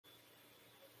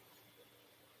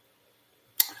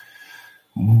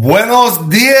Buenos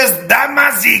días,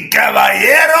 damas y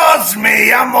caballeros. Me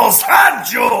llamo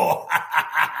Sancho.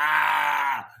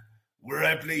 Where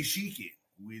I play chicken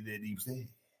with a deep say.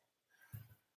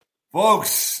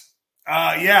 Folks,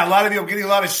 a lot of you, I'm getting a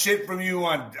lot of shit from you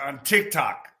on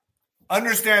TikTok.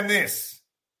 Understand this.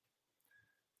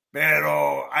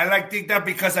 Pero I like TikTok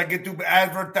because I get to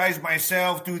advertise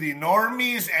myself to the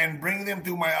normies and bring them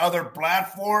to my other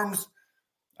platforms.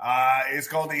 It's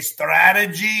called a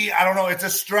strategy. I don't know. It's a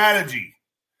strategy.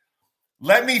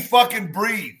 Let me fucking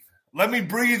breathe. Let me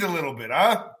breathe a little bit,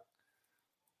 huh?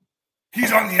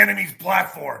 He's on the enemy's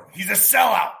platform. He's a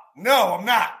sellout. No, I'm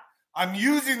not. I'm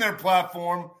using their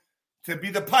platform to be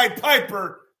the Pied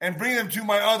Piper and bring them to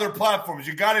my other platforms.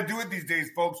 You got to do it these days,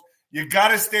 folks. You got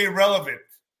to stay relevant.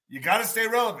 You got to stay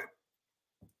relevant.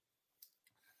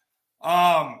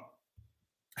 We're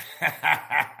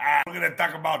going to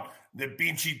talk about the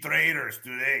pinchy Traitors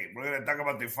today. We're going to talk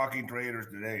about the fucking Traitors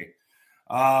today.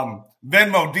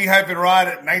 Venmo, D-Rod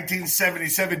at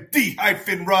 1977.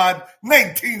 D-Rod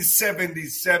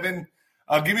 1977.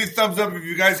 Give me a thumbs up if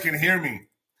you guys can hear me.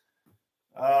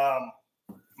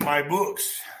 My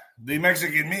books, the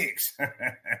Mexican Mix.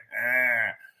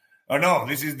 Oh, no,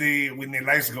 this is when the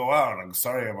lights go out. I'm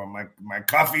sorry, my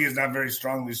coffee is not very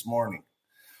strong this morning.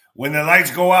 When the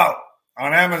lights go out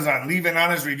on Amazon, leave an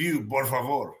honest review, por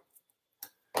favor.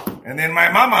 And then my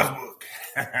mama's book,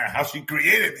 how she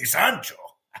created the Sancho,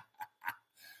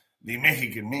 the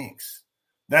Mexican Mix.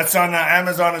 That's on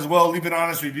Amazon as well. Leave an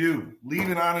honest review. Leave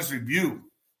an honest review.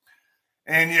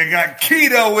 And you got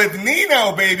Keto with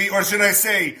Nino, baby. Or should I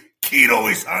say Keto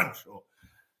with Sancho?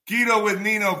 Keto with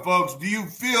Nino, folks. Do you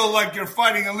feel like you're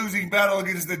fighting a losing battle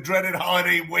against the dreaded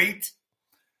holiday weight?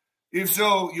 If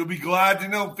so, you'll be glad to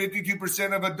know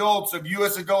 52% of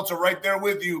U.S. adults are right there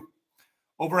with you.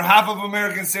 Over half of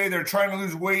Americans say they're trying to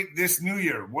lose weight this new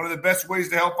year. One of the best ways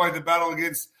to help fight the battle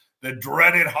against the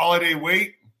dreaded holiday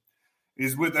weight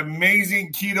is with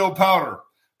amazing keto powder.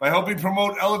 By helping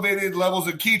promote elevated levels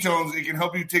of ketones, it can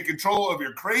help you take control of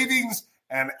your cravings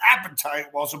and appetite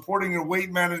while supporting your weight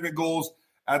management goals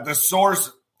at the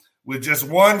source with just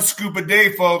one scoop a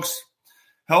day, folks.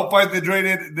 Help fight the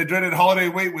dreaded holiday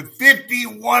weight with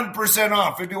 51%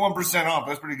 off. 51% off.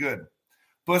 That's pretty good.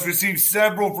 Plus, receive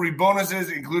several free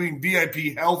bonuses, including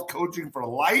VIP health coaching for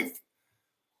life,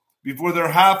 before their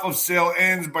half of sale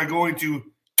ends by going to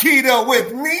Keto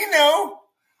with Nino.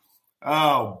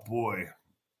 Oh, boy.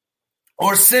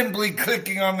 Or simply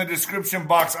clicking on the description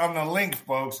box on the link,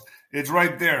 folks. It's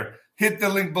right there. Hit the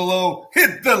link below.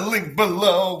 Hit the link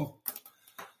below. All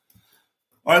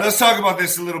right, let's talk about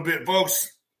this a little bit,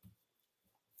 folks.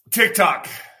 TikTok.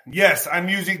 Yes, I'm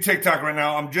using TikTok right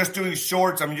now. I'm just doing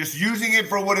shorts. I'm just using it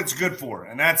for what it's good for,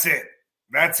 and that's it.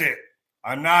 That's it.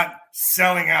 I'm not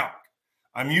selling out.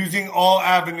 I'm using all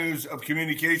avenues of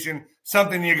communication,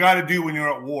 something you got to do when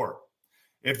you're at war,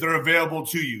 if they're available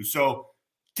to you. So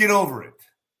get over it.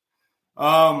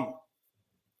 I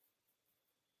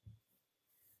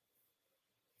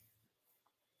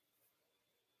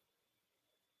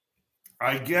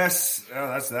guess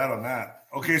that's that on that.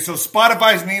 Okay, so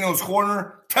Spotify is Nino's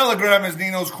Corner. Telegram is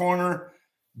Nino's Corner.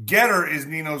 Getter is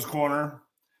Nino's Corner.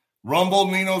 Rumble,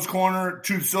 Nino's Corner.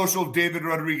 Truth Social, David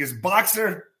Rodriguez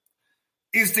Boxer.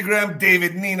 Instagram,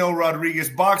 David Nino Rodriguez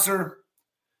Boxer.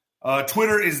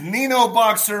 Twitter is Nino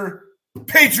Boxer.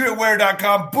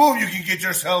 PatriotWear.com. Boom, you can get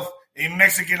yourself a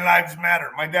Mexican Lives Matter.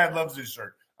 My dad loves this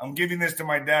shirt. I'm giving this to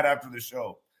my dad after the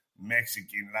show.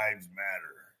 Mexican Lives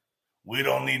Matter. We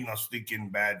don't need no sticking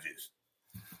badges.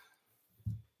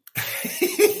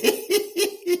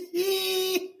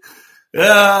 You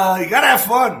gotta have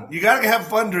fun. You gotta have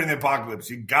fun during the apocalypse.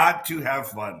 You got to have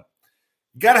fun.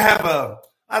 You gotta have you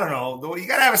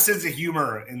gotta have a sense of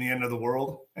humor in the end of the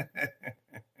world. I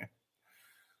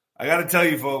gotta tell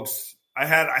you, folks, I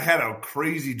had a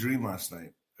crazy dream last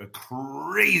night. A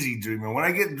crazy dream. And when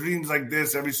I get dreams like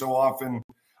this every so often,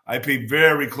 I pay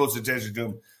very close attention to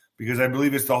them because I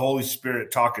believe it's the Holy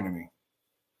Spirit talking to me.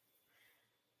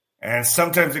 And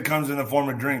sometimes it comes in the form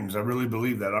of dreams. I really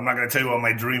believe that. I'm not going to tell you what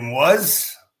my dream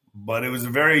was, but it was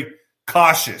very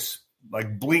cautious,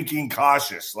 like blinking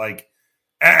cautious, like,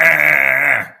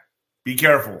 be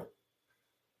careful.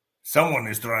 Someone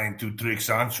is trying to trick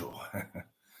Sancho.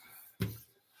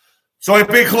 So I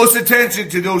pay close attention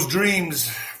to those dreams,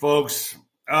 folks.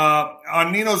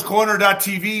 On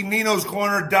ninoscorner.tv,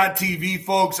 ninoscorner.tv,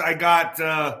 folks, I got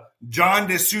John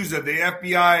D'Souza, the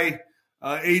FBI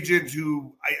agent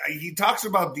who he talks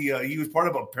about he was part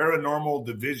of a paranormal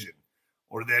division,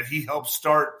 or that he helped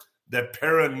start the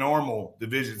paranormal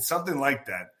division, something like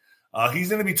that. He's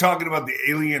going to be talking about the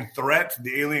alien threat,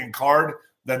 the alien card,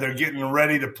 that they're getting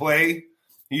ready to play.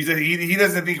 He said he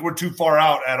doesn't think we're too far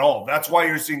out at all. That's why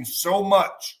you're seeing so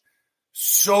much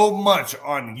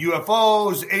on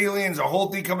UFOs, aliens, a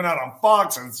whole thing coming out on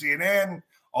Fox, on CNN,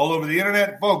 all over the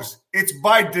internet. Folks, it's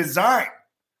by design.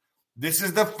 This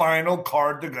is the final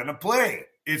card they're going to play.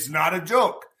 It's not a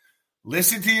joke.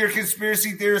 Listen to your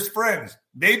conspiracy theorist friends.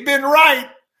 They've been right.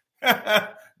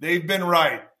 They've been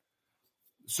right.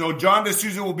 So John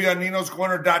D'Souza will be on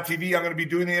ninoscorner.tv. I'm going to be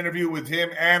doing the interview with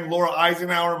him and Laura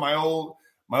Eisenhower, my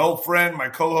old friend, my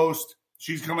co-host.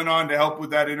 She's coming on to help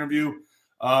with that interview.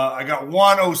 I got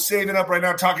Juan O'Savin up right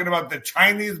now talking about the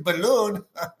Chinese balloon.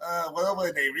 What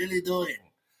were they really doing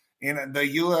in the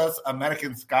U.S.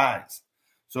 American skies?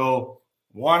 So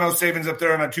Juan O'Savin's up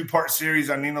there on a 2-part series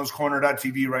on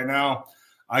ninoscorner.tv right now.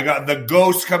 I got the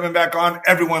Ghost coming back on.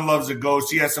 Everyone loves the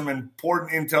Ghost. He has some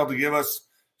important intel to give us.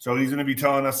 So he's going to be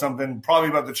telling us something probably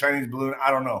about the Chinese balloon.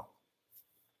 I don't know.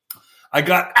 I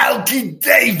got Alki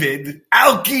David.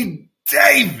 Alki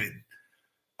David.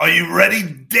 Are you ready,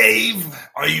 Dave?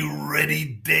 Are you ready,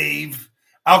 Dave?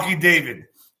 Alki David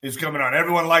is coming on.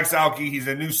 Everyone likes Alki. He's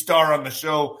a new star on the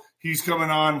show. He's coming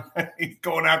on. He's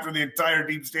going after the entire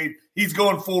deep state. He's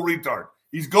going full retard.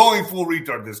 He's going full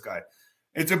retard, this guy.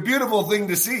 It's a beautiful thing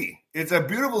to see. It's a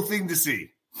beautiful thing to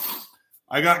see.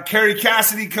 I got Carrie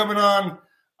Cassidy coming on.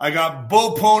 I got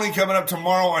Bo Pony coming up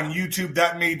tomorrow on YouTube.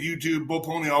 That made YouTube. Bo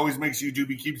Pony always makes YouTube.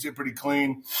 He keeps it pretty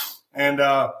clean. And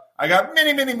I got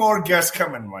many, many more guests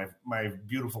coming, my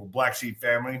beautiful Black Sheep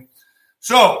family.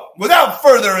 So, without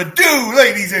further ado,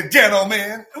 ladies and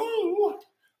gentlemen,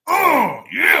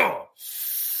 yeah,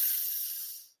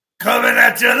 coming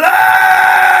at you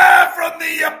live from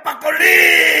the apocalypse.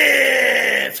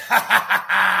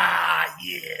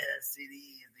 Yes, it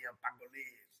is the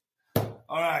apocalypse.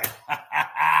 All right.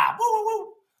 Woo, woo,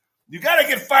 woo. You got to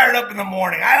get fired up in the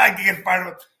morning. I like to get fired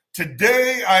up.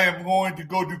 Today, I am going to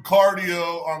go do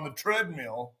cardio on the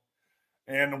treadmill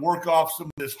and work off some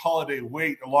of this holiday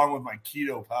weight along with my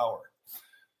keto power.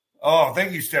 Oh,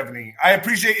 thank you, Stephanie. I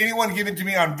appreciate anyone giving to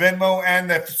me on Venmo and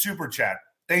the Super Chat.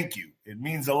 Thank you. It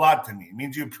means a lot to me. It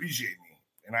means you appreciate me,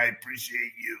 and I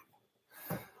appreciate you.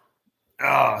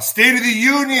 State of the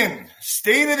Union.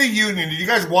 State of the Union. Did you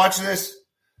guys watch this?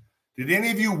 Did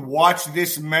any of you watch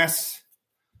this mess?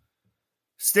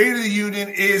 State of the Union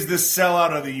is the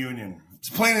sellout of the union. It's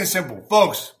plain and simple.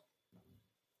 Folks,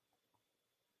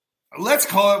 let's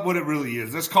call it what it really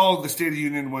is. Let's call it the State of the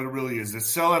Union what it really is. The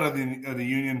sellout of the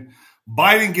union.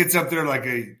 Biden gets up there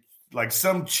like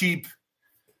some cheap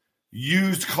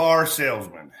used car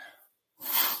salesman.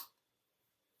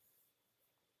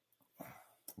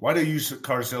 Why do used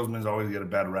car salesmen always get a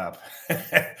bad rap?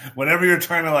 Whenever you're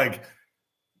trying to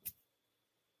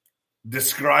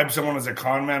describe someone as a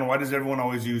con man, why does everyone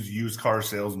always use used car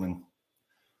salesman?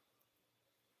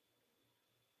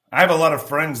 I have a lot of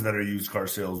friends that are used car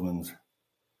salesmen.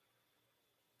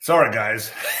 Sorry, guys.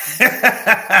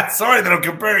 Sorry that I'm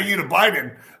comparing you to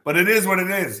Biden, but it is what it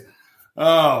is.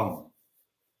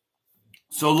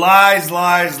 So lies,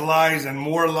 and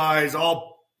more lies,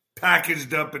 all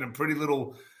packaged up in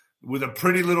with a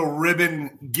pretty little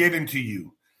ribbon given to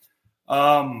you.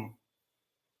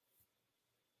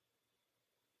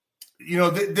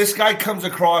 This guy comes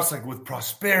across with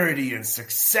prosperity and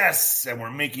success, and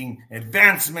we're making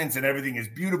advancements and everything is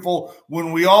beautiful,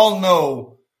 when we all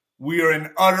know we are in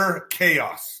utter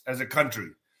chaos as a country.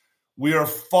 We're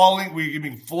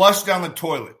being flushed down the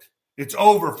toilet. It's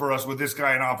over for us with this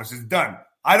guy in office. It's done.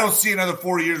 I don't see another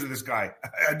 4 years with this guy.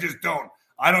 I just don't.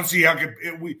 I don't see how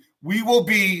we will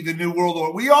be the new world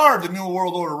order. We are the new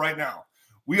world order right now.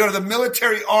 We are the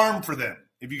military arm for them,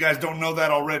 if you guys don't know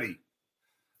that already.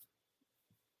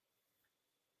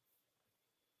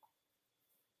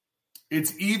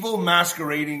 It's evil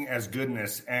masquerading as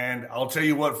goodness. And I'll tell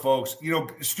you what, folks,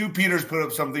 Stu Peters put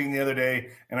up something the other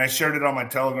day, and I shared it on my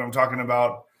Telegram talking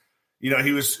about,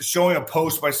 he was showing a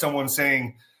post by someone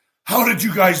saying, how did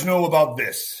you guys know about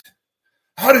this?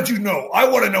 How did you know? I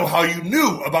want to know how you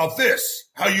knew about this,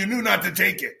 how you knew not to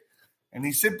take it. And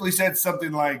he simply said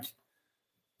something like,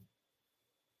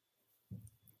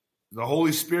 the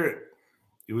Holy Spirit.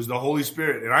 It was the Holy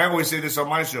Spirit. And I always say this on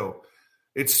my show.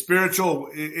 It's spiritual.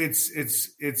 It's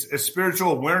a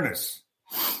spiritual awareness.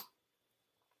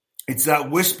 It's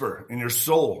that whisper in your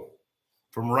soul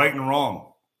from right and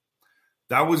wrong.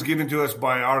 That was given to us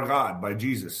by our God, by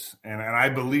Jesus. And I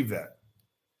believe that.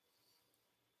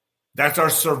 That's our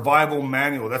survival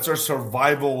manual. That's our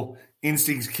survival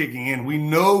instincts kicking in. We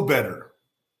know better.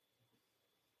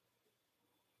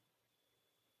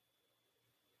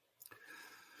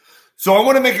 So I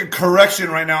want to make a correction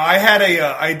right now.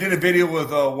 I did a video with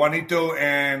Juanito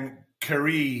and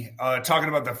Kerry talking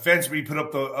about the fence we put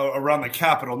up around the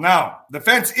Capitol. Now, the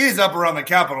fence is up around the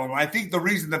Capitol, and I think the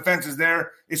reason the fence is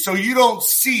there is so you don't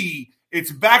see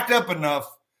it's backed up enough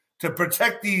to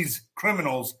protect these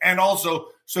criminals, and also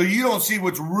so you don't see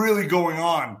what's really going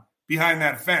on behind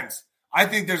that fence. I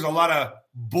think there's a lot of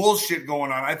bullshit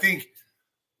going on. I think,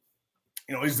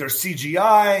 is there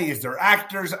CGI? Is there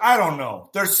actors? I don't know.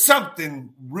 There's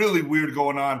something really weird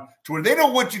going on to where they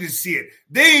don't want you to see it.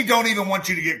 They don't even want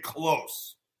you to get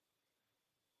close.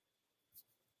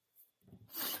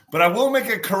 But I will make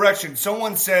a correction.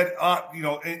 Someone said,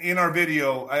 in our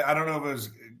video, I don't know if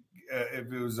it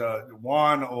was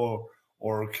Juan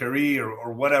or Kerry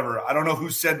or whatever. I don't know who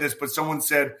said this, but someone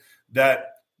said that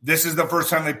this is the first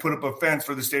time they put up a fence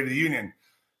for the State of the Union.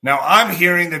 Now, I'm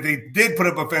hearing that they did put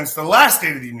up a fence the last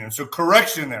State of the Union, so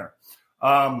correction there.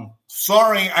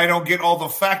 Sorry I don't get all the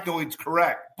factoids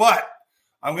correct, but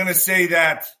I'm going to say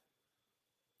that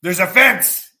there's a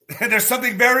fence. There's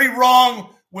something very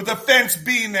wrong with a fence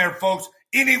being there, folks.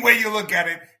 Any way you look at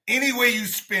it, any way you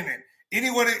spin it,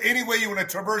 any way you want to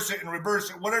traverse it and reverse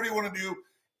it, whatever you want to do,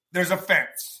 there's a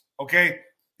fence, okay?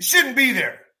 It shouldn't be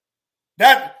there.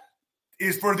 That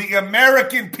is for the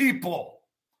American people.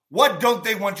 What don't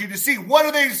they want you to see? What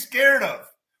are they scared of?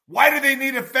 Why do they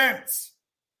need a fence?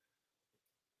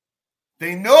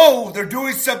 They know they're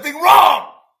doing something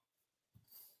wrong.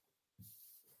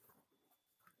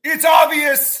 It's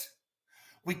obvious.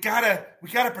 We gotta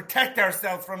protect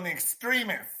ourselves from the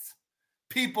extremists.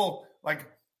 People like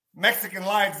Mexican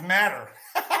lives matter.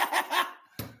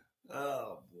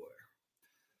 Oh, boy.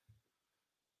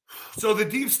 So the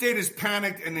deep state is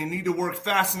panicked and they need to work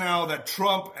fast now that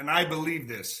Trump, and I believe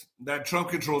this, that Trump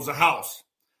controls the House.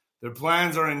 Their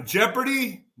plans are in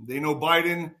jeopardy. They know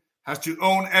Biden has to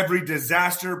own every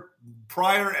disaster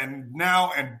prior and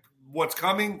now and what's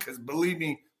coming, because believe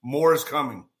me, more is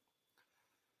coming.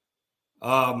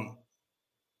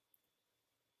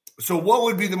 So what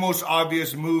would be the most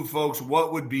obvious move, folks?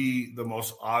 What would be the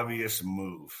most obvious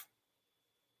move?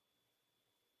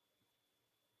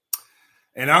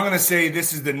 And I'm going to say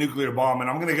this is the nuclear bomb, and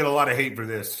I'm going to get a lot of hate for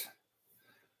this.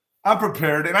 I'm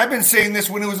prepared, and I've been saying this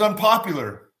when it was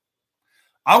unpopular.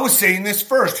 I was saying this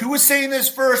first. Who was saying this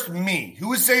first? Me. Who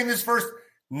was saying this first?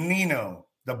 Nino,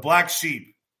 the black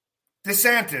sheep.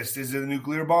 DeSantis is the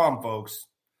nuclear bomb, folks.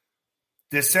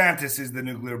 DeSantis is the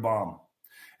nuclear bomb.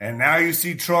 And now you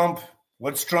see Trump.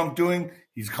 What's Trump doing?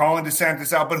 He's calling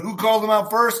DeSantis out. But who called him out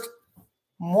first?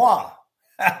 Moi.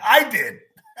 I did.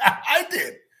 I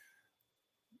did.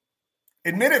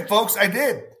 Admit it, folks. I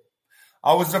did.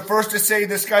 I was the first to say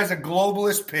this guy's a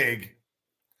globalist pig.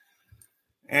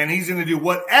 And he's going to do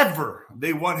whatever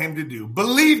they want him to do.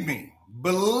 Believe me.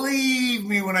 Believe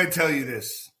me when I tell you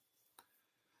this.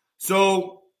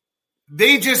 So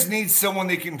they just need someone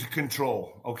they can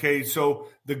control. Okay, so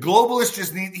the globalists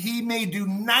just need, he may do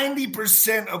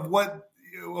 90% of what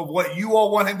you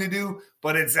all want him to do,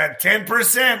 but it's at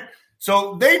 10%.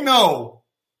 So they know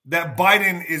that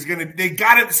Biden is going to, they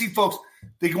got to see, folks,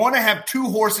 they want to have two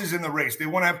horses in the race. They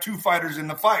want to have two fighters in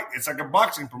the fight. It's like a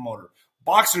boxing promoter.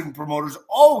 Boxing promoters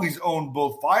always own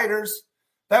both fighters.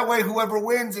 That way, whoever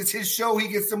wins, it's his show. He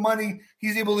gets the money.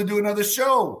 He's able to do another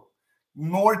show.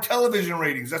 More television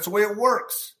ratings. That's the way it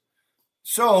works.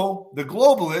 So the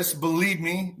globalists, believe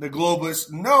me, the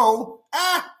globalists know,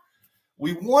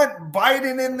 we want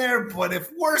Biden in there, but if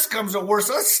worse comes to worse,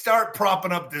 let's start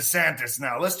propping up DeSantis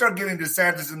now. Let's start getting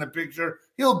DeSantis in the picture.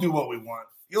 He'll do what we want.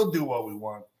 He'll do what we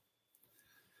want.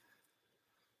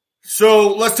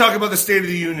 So let's talk about the State of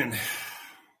the Union.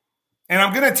 And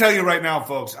I'm going to tell you right now,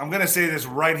 folks, I'm going to say this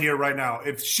right here, right now.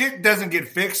 If shit doesn't get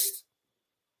fixed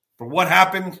for what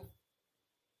happened,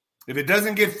 if it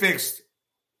doesn't get fixed,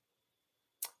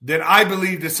 then I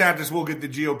believe DeSantis will get the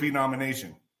GOP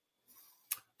nomination.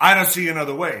 I don't see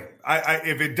another way.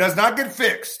 If it does not get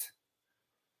fixed,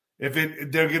 they're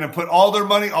going to put all their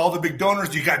money, all the big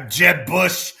donors, you got Jeb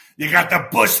Bush, you got the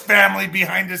Bush family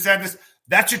behind DeSantis,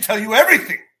 that should tell you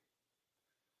everything.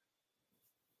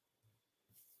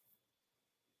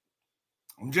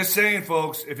 I'm just saying,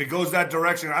 folks, if it goes that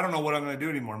direction, I don't know what I'm going to do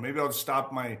anymore. Maybe I'll just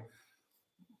stop my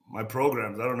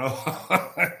programs. I don't know.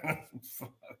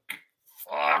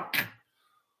 Fuck.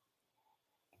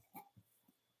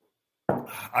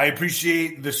 I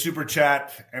appreciate the super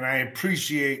chat, and I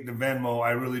appreciate the Venmo.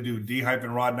 I really do.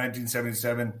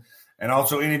 D-Rod1977. And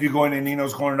also, any of you going to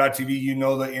Nino'sCorner.tv, you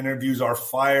know the interviews are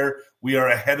fire. We are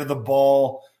ahead of the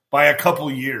ball by a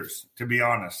couple years, to be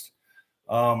honest.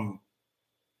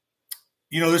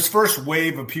 This first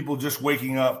wave of people just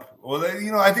waking up. Well,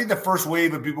 I think the first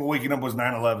wave of people waking up was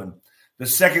 9/11. The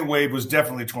second wave was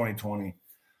definitely 2020.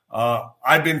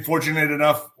 I've been fortunate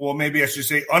enough, well, maybe I should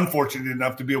say unfortunate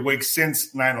enough to be awake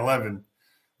since 9/11.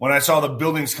 When I saw the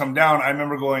buildings come down, I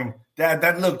remember going, Dad,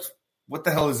 that looked, what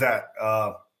the hell is that?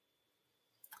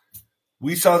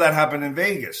 We saw that happen in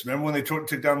Vegas. Remember when they took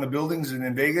down the buildings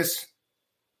in Vegas?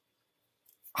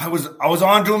 I was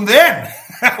on to them then.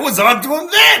 I was on to them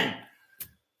then.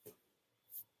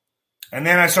 And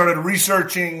then I started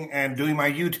researching and doing my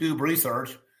YouTube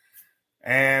research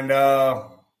and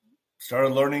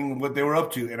started learning what they were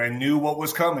up to. And I knew what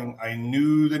was coming. I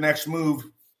knew the next move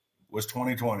was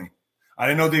 2020. I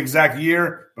didn't know the exact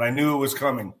year, but I knew it was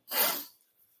coming.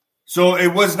 So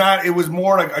it was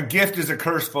more like a gift is a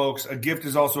curse, folks. A gift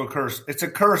is also a curse. It's a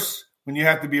curse when you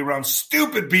have to be around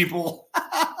stupid people.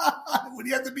 When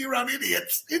you have to be around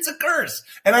idiots, it's a curse.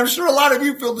 And I'm sure a lot of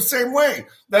you feel the same way.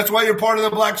 That's why you're part of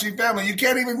the Black Sheep family. You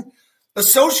can't even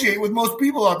associate with most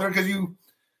people out there because you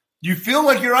feel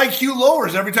like your IQ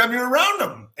lowers every time you're around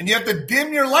them. And you have to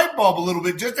dim your light bulb a little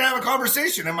bit just to have a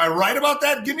conversation. Am I right about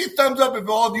that? Give me a thumbs up if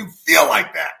all of you feel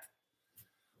like that.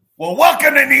 Well,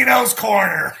 welcome to Nino's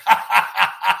Corner.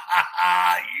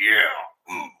 Yeah.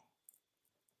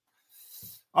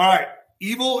 All right.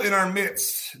 Evil in our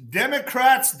midst.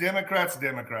 Democrats ditch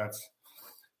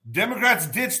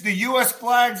the U.S.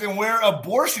 flags and wear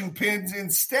abortion pins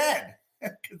instead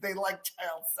because they like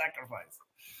child sacrifice.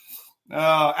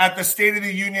 At the State of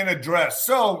the Union address.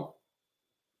 So,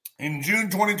 in June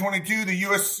 2022, the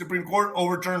U.S. Supreme Court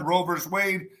overturned Roe v.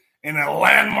 Wade in a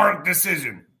landmark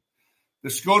decision. The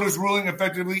SCOTUS ruling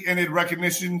effectively ended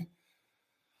recognition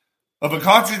of a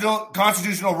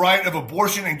constitutional right of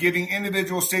abortion and giving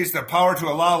individual states the power to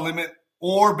allow, limit,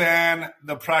 or ban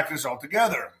the practice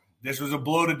altogether. This was a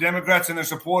blow to Democrats and their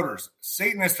supporters.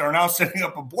 Satanists are now setting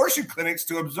up abortion clinics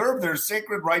to observe their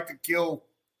sacred right to kill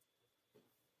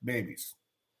babies.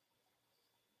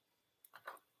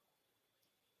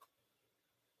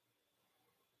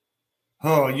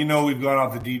 Oh, you know we've gone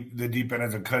off the deep end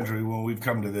as a country when we've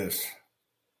come to this.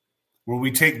 Where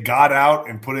we take God out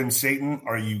and put in Satan.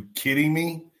 Are you kidding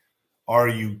me? Are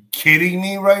you kidding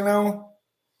me right now?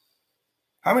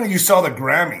 How many of you saw the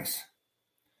Grammys?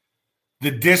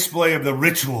 The display of the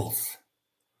rituals.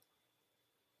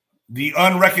 The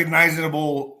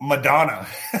unrecognizable Madonna.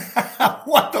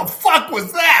 What the fuck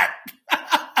was that?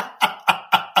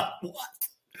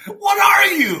 What are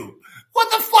you? What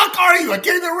the fuck are you? I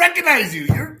can't even recognize you.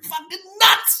 You're fucking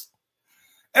nuts.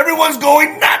 Everyone's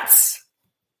going nuts.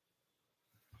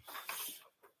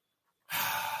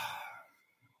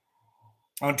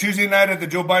 On Tuesday night at the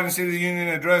Joe Biden State of the Union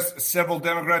address, several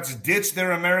Democrats ditched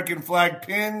their American flag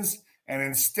pins and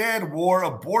instead wore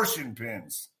abortion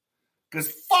pins.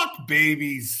 Because fuck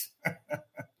babies.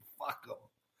 Fuck them.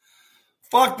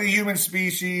 Fuck the human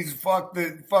species. Fuck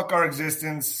our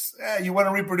existence. You want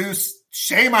to reproduce?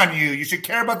 Shame on you. You should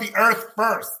care about the earth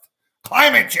first.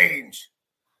 Climate change.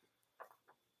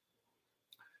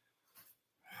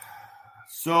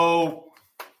 So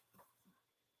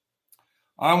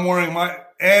I'm wearing my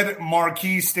Ed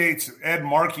Markey states, I'm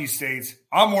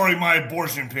wearing my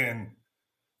abortion pin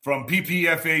from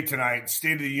PPFA tonight,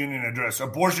 State of the Union address.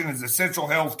 Abortion is essential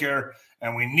health care,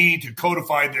 and we need to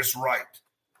codify this right.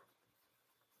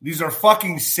 These are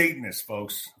fucking Satanists,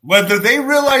 folks. Whether they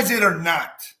realize it or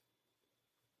not.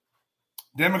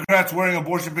 Democrats wearing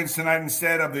abortion pins tonight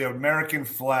instead of the American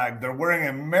flag. They're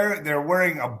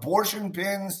wearing abortion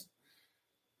pins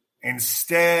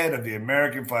instead of the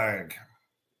American flag.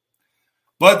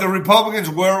 But the Republicans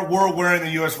were wearing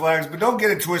the U.S. flags. But don't get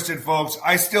it twisted, folks.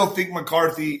 I still think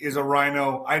McCarthy is a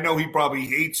rhino. I know he probably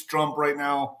hates Trump right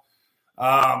now.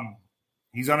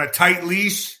 He's on a tight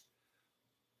leash.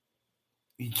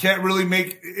 He can't really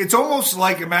make – it's almost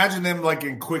like imagine them like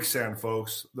in quicksand,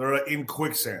 folks. They're in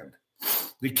quicksand.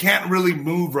 They can't really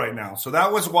move right now. So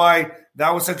that was why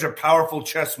that was such a powerful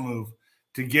chess move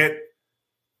to get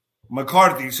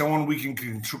McCarthy, someone we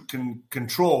can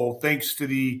control thanks to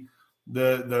the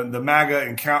MAGA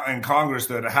and Congress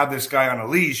that have this guy on a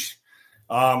leash.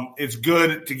 It's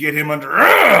good to get him under.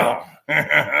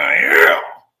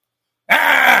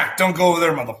 Don't go over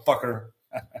there, motherfucker.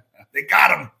 They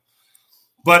got him.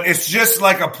 But it's just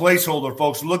like a placeholder,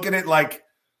 folks. Look at it like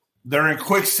they're in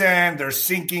quicksand, they're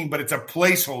sinking, but it's a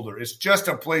placeholder. It's just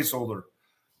a placeholder.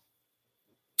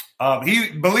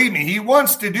 Believe me, he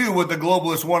wants to do what the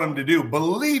globalists want him to do.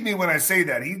 Believe me when I say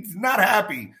that. He's not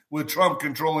happy with Trump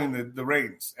controlling the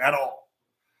reins at all.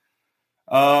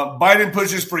 Biden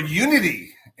pushes for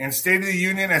unity in State of the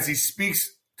Union as he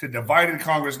speaks to divided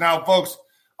Congress. Now, folks,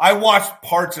 I watched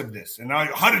parts of this. And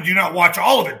how did you not watch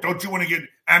all of it? Don't you want to get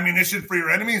ammunition for your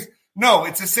enemies? No,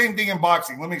 it's the same thing in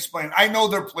boxing. Let me explain. I know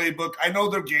their playbook. I know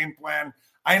their game plan.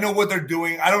 I know what they're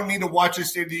doing. I don't need to watch his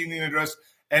State of the Union address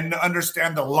and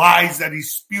understand the lies that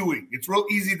he's spewing. It's real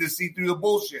easy to see through the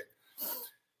bullshit.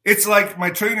 It's like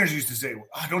my trainers used to say,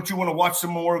 don't you want to watch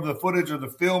some more of the footage or the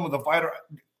film of the fighter?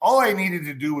 All I needed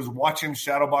to do was watch him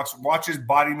shadowbox, watch his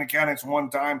body mechanics one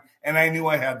time, and I knew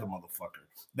I had the motherfucker.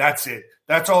 That's it.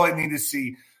 That's all I need to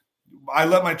see. I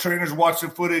let my trainers watch the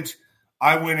footage.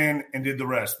 I went in and did the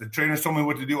rest. The trainers told me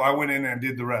what to do. I went in and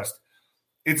did the rest.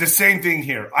 It's the same thing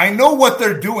here. I know what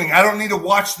they're doing. I don't need to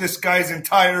watch this guy's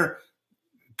entire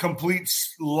complete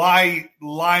lying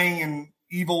and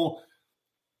evil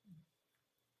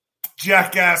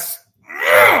jackass.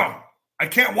 I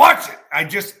can't watch it.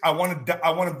 I want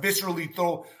to viscerally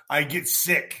throw. I get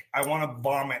sick. I want to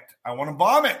vomit.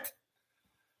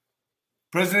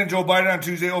 President Joe Biden on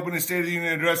Tuesday opened his State of the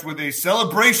Union address with a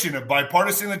celebration of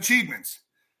bipartisan achievements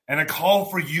and a call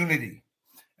for unity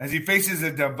as he faces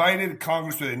a divided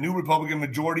Congress with a new Republican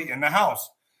majority in the House.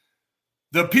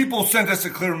 The people sent us a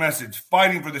clear message: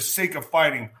 fighting for the sake of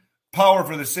fighting, power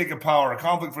for the sake of power,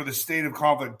 conflict for the sake of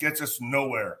conflict gets us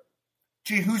nowhere.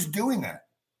 Gee, who's doing that?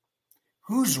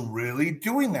 Who's really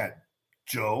doing that,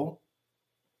 Joe?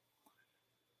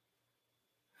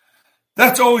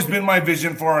 That's always been my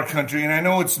vision for our country, and I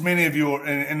know it's many of you,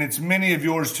 and it's many of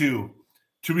yours too,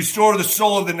 to restore the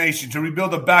soul of the nation, to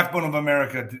rebuild the backbone of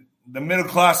America, the middle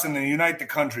class, and to unite the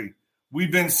country.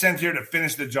 We've been sent here to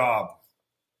finish the job.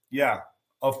 Yeah,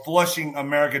 of flushing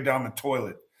America down the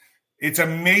toilet. It's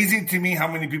amazing to me how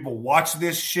many people watch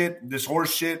this shit, this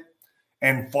horse shit,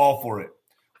 and fall for it.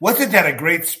 Wasn't that a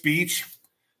great speech?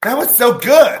 That was so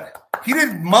good. He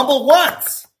didn't mumble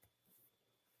once.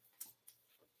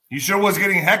 He sure was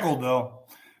getting heckled, though.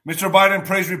 Mr. Biden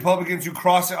praised Republicans who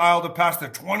crossed the aisle to pass the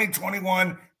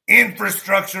 2021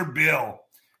 infrastructure bill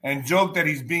and joked that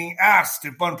he's being asked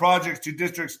to fund projects to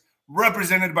districts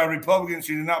represented by Republicans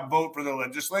who do not vote for the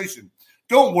legislation.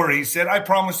 Don't worry, he said. I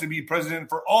promise to be president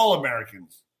for all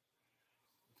Americans.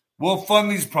 We'll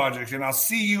fund these projects, and I'll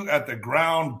see you at the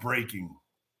groundbreaking.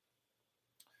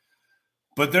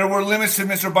 But there were limits to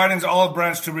Mr. Biden's olive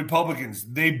branch to Republicans.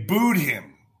 They booed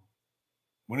him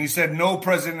when he said no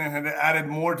president had added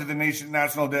more to the nation's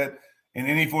national debt in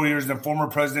any 4 years than former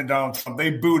President Donald Trump.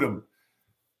 They booed him.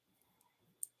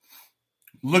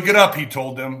 Look it up, he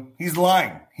told them. He's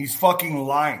lying. He's fucking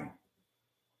lying.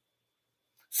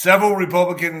 Several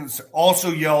Republicans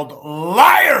also yelled,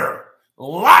 liar,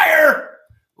 liar,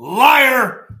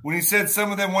 liar, when he said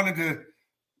some of them wanted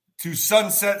to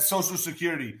sunset Social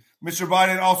Security. Mr.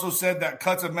 Biden also said that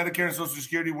cuts of Medicare and Social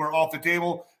Security were off the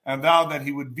table and vowed that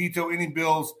he would veto any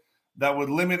bills that would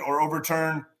limit or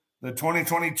overturn the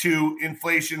 2022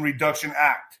 Inflation Reduction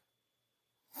Act.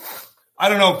 I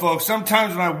don't know, folks.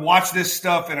 Sometimes when I watch this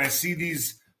stuff and I see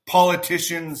these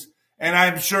politicians, and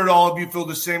I'm sure all of you feel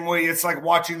the same way, it's like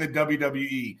watching the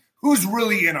WWE. Who's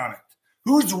really in on it?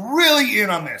 Who's really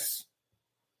in on this?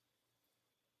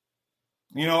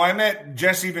 You know, I met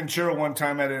Jesse Ventura one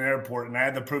time at an airport, and I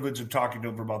had the privilege of talking to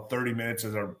him for about 30 minutes.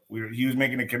 He was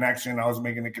making a connection. I was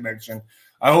making a connection.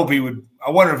 I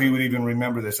wonder if he would even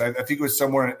remember this. I think it was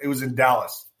somewhere. It was in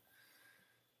Dallas.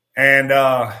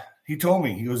 And he told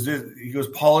me, he goes,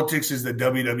 politics is the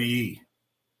WWE.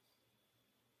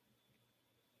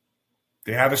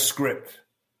 They have a script.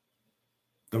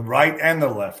 The right and the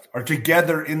left are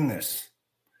together in this.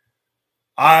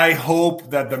 I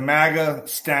hope that the MAGA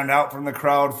stand out from the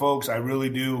crowd, folks. I really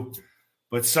do.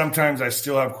 But sometimes I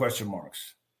still have question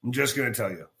marks. I'm just going to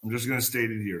tell you. I'm just going to state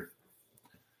it here.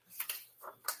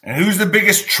 And who's the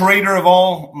biggest traitor of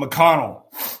all? McConnell.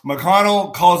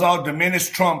 McConnell calls out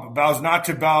diminished Trump, vows not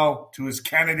to bow to his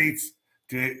candidates,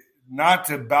 in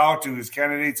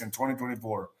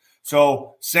 2024.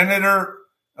 So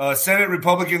Senate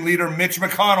Republican leader Mitch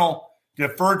McConnell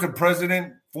deferred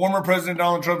to former President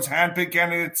Donald Trump's handpicked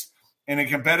candidates in a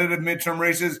competitive midterm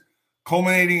races,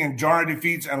 culminating in jarring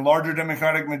defeats and larger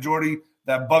Democratic majority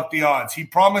that bucked the odds. He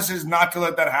promises not to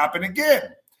let that happen again,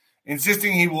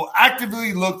 insisting he will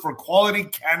actively look for quality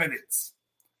candidates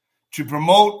to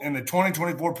promote in the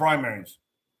 2024 primaries.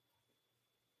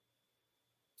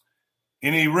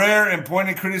 In a rare and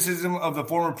pointed criticism of the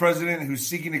former president who's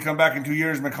seeking to come back in 2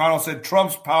 years, McConnell said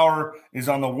Trump's power is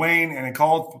on the wane and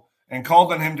called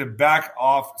on him to back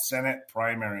off Senate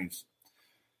primaries.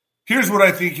 Here's what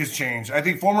I think has changed. I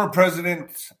think former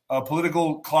president's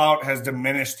political clout has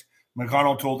diminished,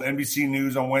 McConnell told NBC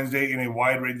News on Wednesday in a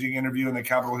wide-ranging interview in the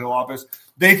Capitol Hill office.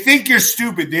 They think you're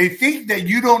stupid. They think that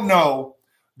you don't know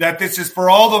that this is for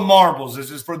all the marbles. This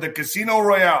is for the Casino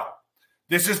Royale.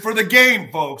 This is for the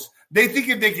game, folks. They think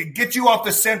if they can get you off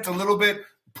the scent a little bit,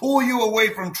 pull you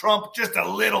away from Trump just a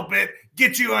little bit,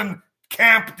 get you on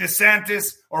Camp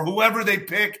DeSantis or whoever they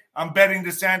pick. I'm betting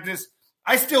DeSantis.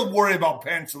 I still worry about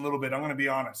Pence a little bit. I'm going to be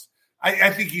honest.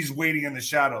 I think he's waiting in the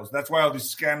shadows. That's why all these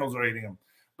scandals are hitting him.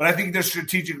 But I think they're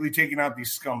strategically taking out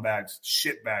these scumbags,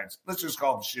 shitbags. Let's just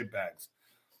call them shitbags.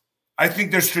 I think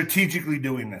they're strategically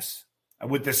doing this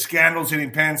with the scandals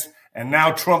hitting Pence and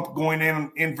now Trump going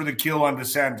in for the kill on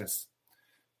DeSantis.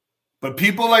 But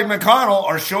people like McConnell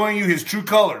are showing you his true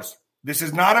colors. This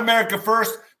is not America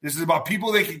first. This is about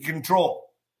people they can control.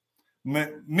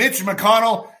 Mitch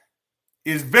McConnell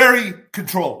is very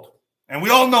controlled. And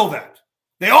we all know that.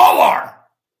 They all are.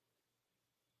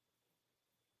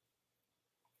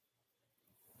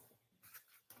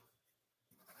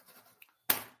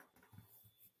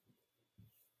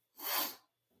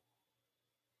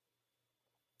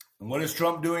 And what is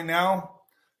Trump doing now?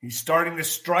 He's starting to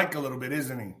strike a little bit,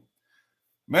 isn't he?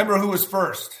 Remember who was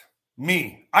first?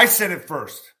 Me. I said it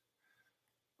first.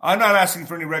 I'm not asking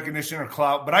for any recognition or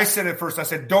clout, but I said it first. I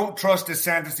said, don't trust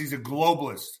DeSantis. He's a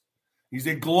globalist. He's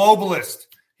a globalist.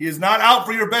 He is not out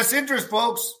for your best interest,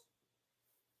 folks.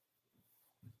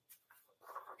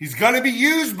 He's going to be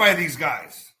used by these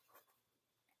guys.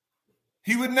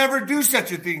 He would never do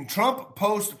such a thing. Trump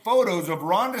posts photos of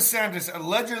Ron DeSantis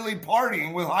allegedly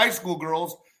partying with high school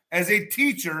girls as a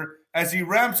teacher as he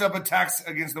ramps up attacks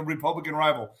against the Republican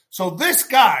rival. So this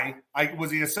guy,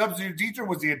 was he a substitute teacher?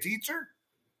 Was he a teacher?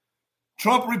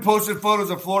 Trump reposted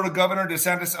photos of Florida Governor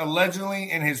DeSantis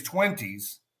allegedly in his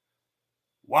 20s.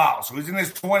 Wow, so he's in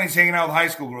his 20s hanging out with high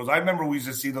school girls. I remember we used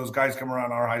to see those guys come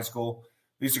around our high school.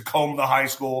 They used to comb the high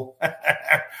school.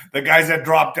 The guys that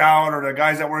dropped out or the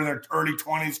guys that were in their early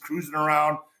 20s cruising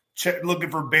around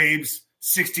looking for babes,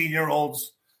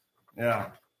 16-year-olds. Yeah.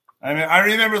 I mean, I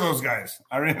remember those guys.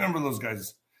 So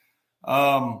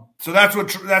that's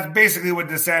basically what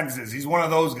DeSantis is. He's one of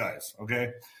those guys,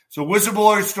 okay? So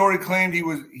whistleblower story claimed he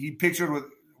was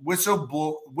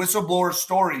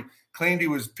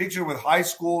pictured with high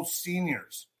school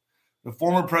seniors. The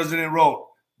former president wrote,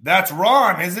 "That's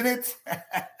Ron, isn't it?"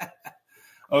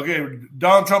 Okay,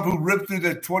 Donald Trump, who ripped through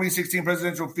the 2016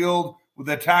 presidential field with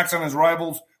attacks on his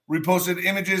rivals, reposted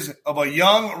images of a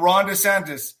young Ron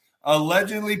DeSantis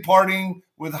allegedly partying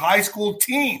with high school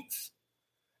teens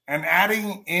and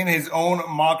adding in his own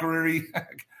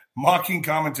mocking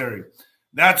commentary.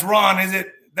 "That's Ron, is it?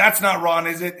 That's not Ron,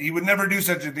 is it? He would never do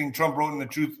such a thing," Trump wrote in the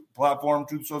Truth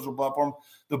social platform.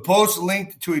 The post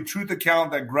linked to a Truth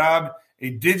account that grabbed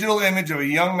a digital image of a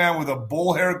young man with a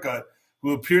bowl haircut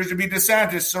who appears to be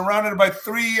DeSantis, surrounded by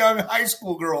 3 young high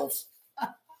school girls.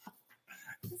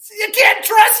 You can't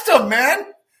trust him,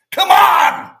 man. Come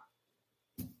on.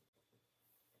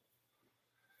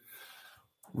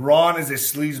 Ron is a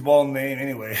sleazeball name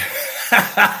anyway.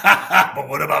 But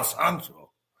what about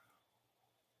Sancho?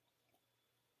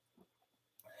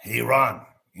 "Hey, Ron,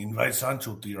 invite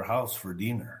Sancho to your house for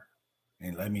dinner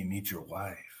and let me meet your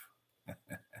wife."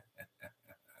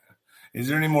 Is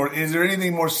there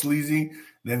anything more sleazy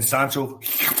than Sancho?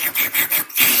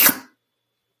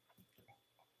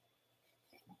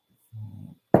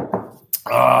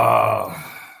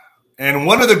 And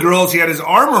one of the girls he had his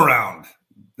arm around,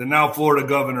 the now Florida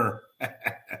governor,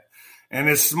 and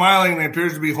is smiling and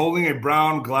appears to be holding a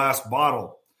brown glass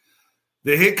bottle.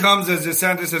 The hit comes as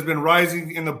DeSantis has been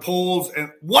rising in the polls.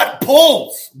 And what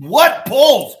polls? What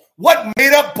polls? What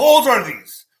made-up polls are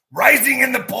these? Rising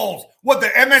in the polls. What, the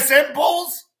MSN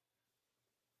polls?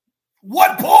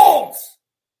 What polls?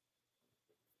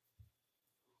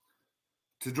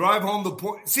 To drive home the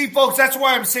point. See, folks, that's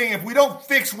why I'm saying if we don't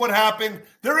fix what happened,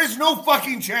 there is no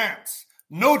fucking chance.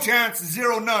 No chance,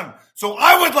 zero, none. So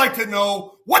I would like to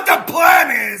know what the plan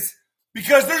is,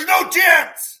 because there's no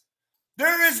chance.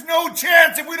 There is no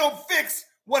chance if we don't fix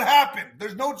what happened.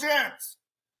 There's no chance.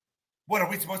 What, are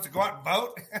we supposed to go out and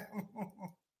vote?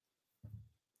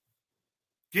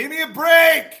 Give me a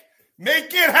break.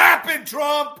 Make it happen,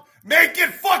 Trump. Make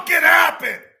it fucking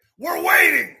happen. We're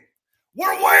waiting.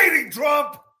 We're waiting,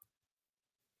 Trump.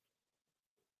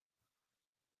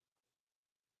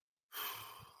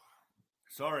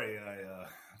 Sorry, I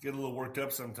get a little worked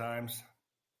up sometimes.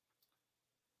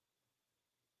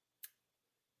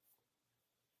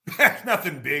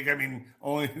 Nothing big. I mean,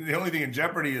 the only thing in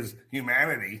jeopardy is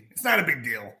humanity. It's not a big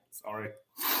deal. Sorry.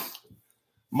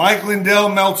 Mike Lindell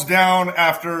melts down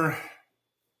as Ron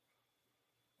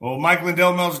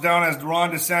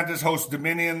DeSantis hosts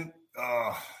Dominion.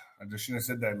 I just shouldn't have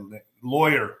said that.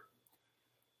 Lawyer.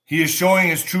 He is showing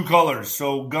his true colors.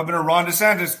 So Governor Ron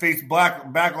DeSantis faced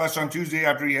backlash on Tuesday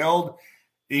after he held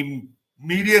a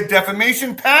media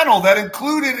defamation panel that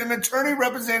included an attorney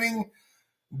representing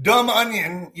Dumb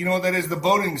Onion, you know that is the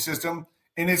voting system,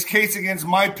 in its case against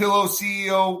MyPillow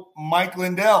CEO Mike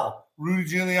Lindell, Rudy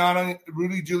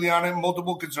Giuliani, and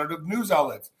multiple conservative news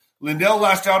outlets. Lindell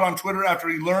lashed out on Twitter after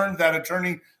he learned that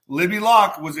attorney Libby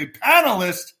Locke was a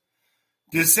panelist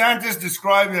DeSantis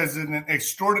described as an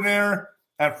extraordinaire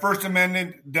at First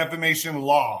Amendment defamation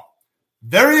law.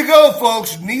 There you go,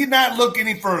 folks. Need not look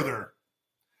any further.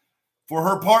 For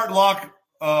her part, Locke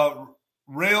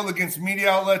railed against media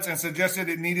outlets and suggested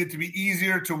it needed to be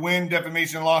easier to win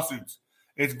defamation lawsuits.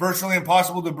 It's virtually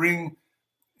impossible to bring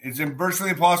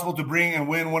and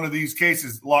win one of these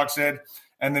cases, Locke said,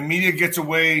 and the media gets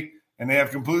away and they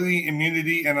have completely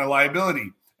immunity and a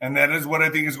liability. And that is what I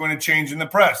think is going to change in the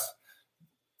press.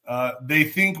 They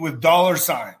think with dollar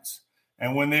signs.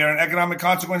 And when there are economic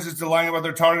consequences to lying about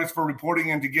their targets for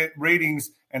reporting and to get ratings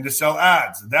and to sell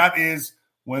ads, that is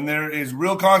when there is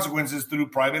real consequences through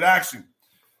private action.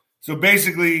 So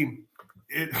basically,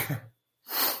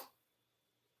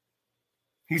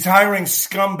 he's hiring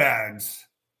scumbags,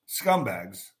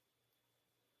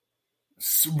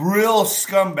 real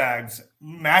scumbags.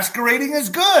 Masquerading is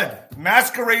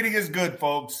good,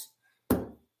 folks.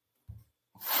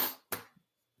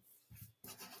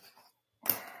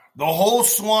 The whole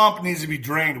swamp needs to be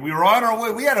drained. We were on our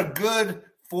way. We had a good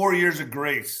 4 years of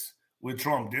grace with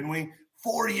Trump, didn't we?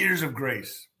 4 years of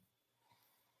grace.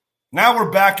 Now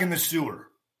we're back in the sewer.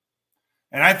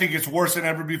 And I think it's worse than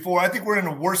ever before. I think we're in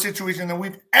a worse situation than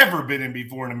we've ever been in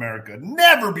before in America.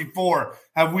 Never before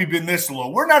have we been this low.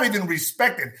 We're not even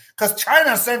respected because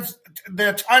China sends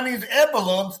their Chinese air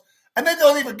balloons and they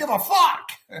don't even give a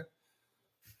fuck.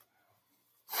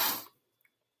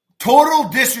 Total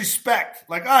disrespect.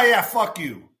 Like, oh yeah, fuck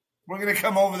you. We're going to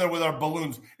come over there with our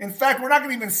balloons. In fact, we're not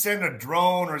going to even send a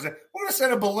drone we're going to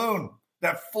send a balloon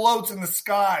that floats in the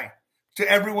sky to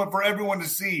everyone, for everyone to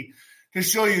see, to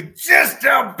show you just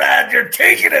how bad you're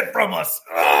taking it from us.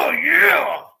 Oh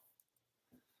yeah.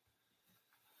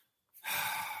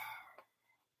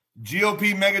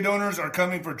 GOP megadonors are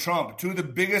coming for Trump. Two of the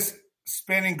biggest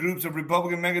spending groups of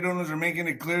Republican megadonors are making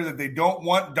it clear that they don't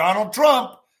want Donald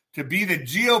Trump to be the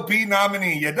GOP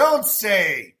nominee. You don't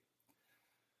say.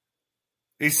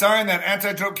 A sign that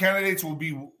anti-Trump candidates will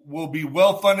be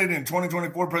well-funded in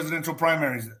 2024 presidential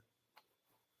primaries.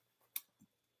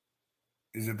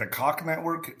 Is it the Koch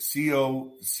Network?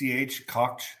 C-O-C-H?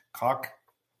 Koch?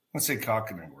 Let's say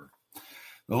Koch Network.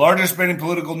 The largest spending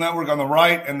political network on the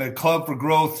right and the Club for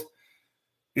Growth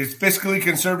is fiscally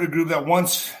conservative group that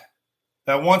was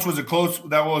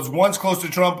once close to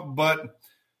Trump, but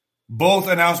both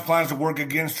announced plans to work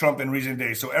against Trump in recent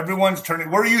days. So everyone's turning.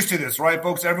 We're used to this, right,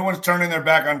 folks? Everyone's turning their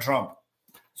back on Trump.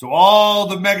 So all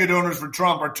the mega donors for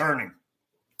Trump are turning.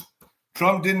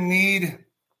 Trump didn't need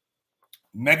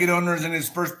mega donors in his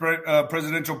first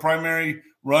presidential primary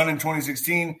run in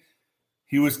 2016.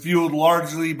 He was fueled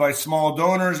largely by small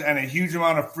donors and a huge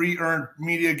amount of free earned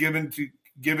media given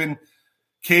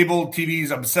cable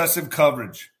TV's obsessive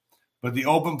coverage. But the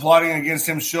open plotting against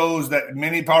him shows that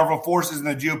many powerful forces in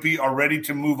the GOP are ready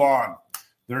to move on.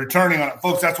 They're turning on it.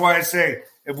 Folks, that's why I say,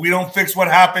 if we don't fix what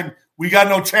happened, we got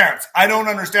no chance. I don't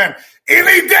understand.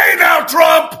 Any day now,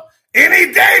 Trump!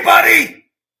 Any day, buddy!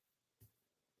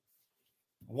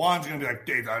 Juan's going to be like,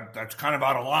 Dave, that's kind of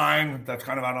out of line. That's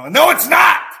kind of out of line. No, it's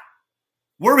not!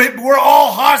 We're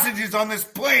all hostages on this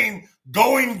plane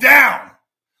going down.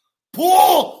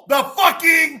 Pull the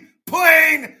fucking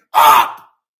plane up!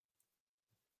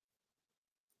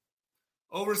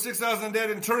 Over 6,000 dead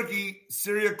in Turkey,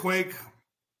 Syria quake.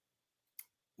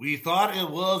 We thought it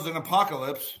was an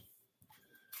apocalypse.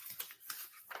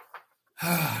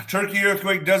 Turkey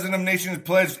earthquake. Dozens of nations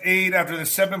pledged aid after the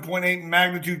 7.8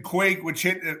 magnitude quake, which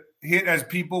hit as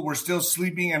people were still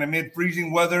sleeping and amid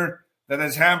freezing weather that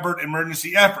has hampered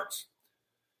emergency efforts.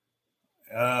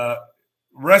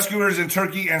 Rescuers in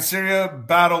Turkey and Syria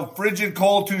battled frigid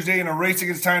cold Tuesday in a race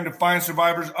against time to find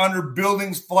survivors under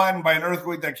buildings flattened by an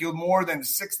earthquake that killed more than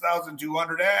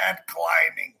 6,200 and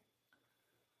climbing.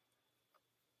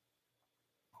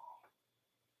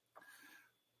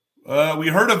 We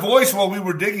heard a voice while we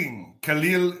were digging.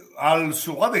 Khalil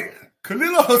al-Suwadi.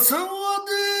 Khalil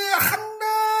al-Suwadi.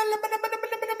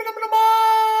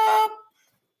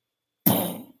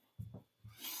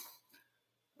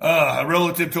 A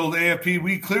relative told AFP,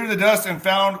 we cleared the dust and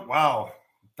found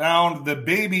the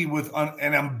baby with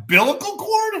an umbilical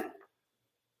cord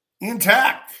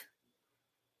intact.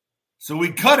 So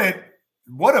we cut it.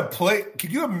 What a play.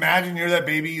 Can you imagine you're that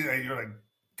baby? You're like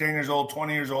 10 years old,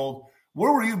 20 years old.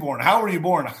 Where were you born? How were you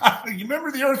born? You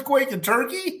remember the earthquake in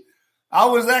Turkey?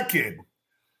 How was that kid?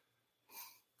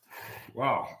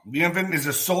 Wow. The infant is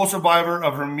the sole survivor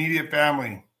of her immediate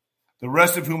family, the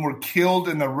rest of whom were killed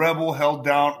in the rebel held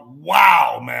down.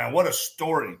 Wow, man, what a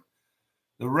story.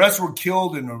 The rest were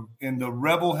killed in the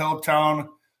rebel held town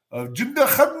of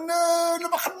Jindakhanna.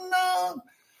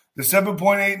 The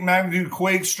 7.8 magnitude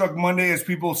quake struck Monday as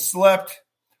people slept,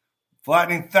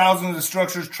 flattening thousands of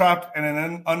structures, trapped in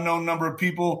an unknown number of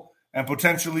people, and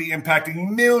potentially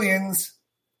impacting millions.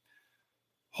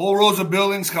 Whole rows of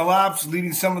buildings collapsed,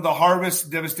 leading some of the harvest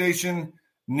devastation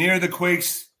near the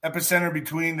quake's epicenter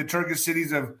between the Turkish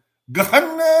cities of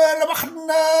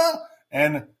Ghanna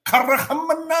and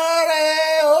Karahamana.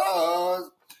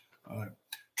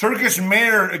 Turkish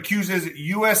mayor accuses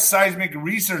U.S. seismic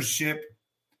research ship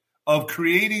of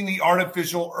creating the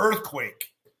artificial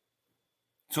earthquake.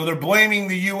 So they're blaming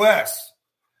the U.S.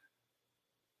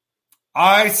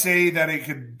 I say that it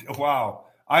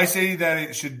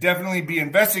should definitely be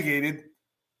investigated.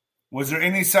 Was there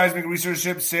any seismic research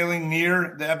ship sailing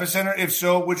near the epicenter? If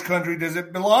so, which country does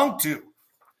it belong to?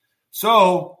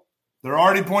 So they're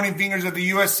already pointing fingers at the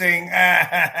U.S. saying,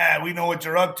 we know what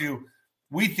you're up to.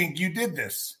 We think you did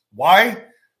this. Why?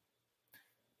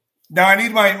 Now, I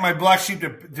need my black sheep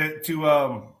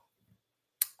to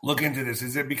look into this.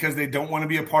 Is it because they don't want to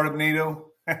be a part of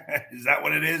NATO? Is that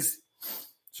what it is?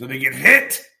 So they get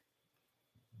hit?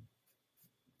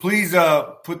 Please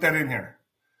put that in here.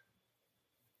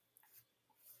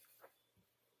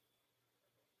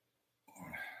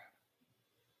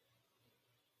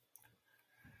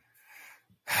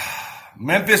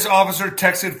 Memphis officer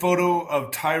texted photo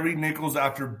of Tyree Nichols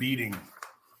after beating.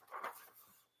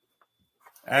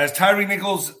 As Tyree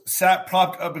Nichols sat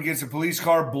propped up against a police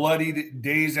car, bloodied,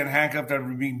 dazed, and handcuffed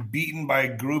after being beaten by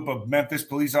a group of Memphis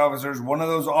police officers, one of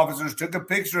those officers took a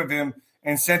picture of him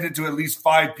and sent it to at least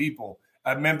 5 people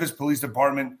at Memphis Police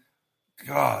Department.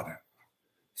 God.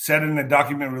 Said in a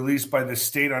document released by the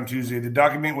state on Tuesday. The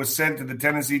document was sent to the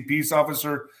Tennessee Peace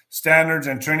Officer Standards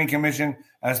and Training Commission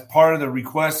as part of the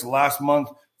request last month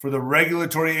for the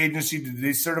regulatory agency to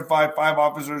decertify 5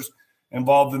 officers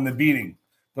involved in the beating.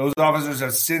 Those officers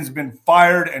have since been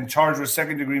fired and charged with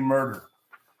second-degree murder.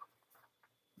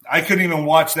 I couldn't even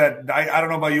watch that. I don't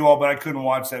know about you all, but I couldn't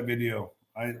watch that video.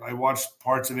 I watched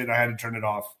parts of it. I had to turn it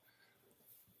off.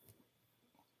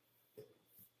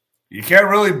 You can't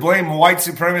really blame white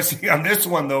supremacy on this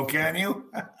one, though, can you?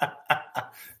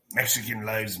 Mexican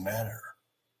lives matter.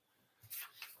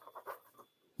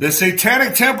 The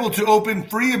Satanic Temple to open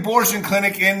free abortion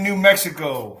clinic in New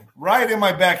Mexico, right in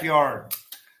my backyard.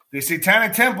 The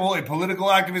Satanic Temple, a political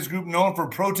activist group known for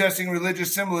protesting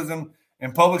religious symbolism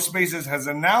in public spaces, has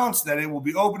announced that it will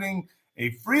be opening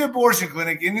a free abortion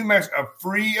clinic in New Mexico. A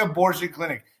free abortion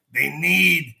clinic. They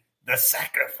need the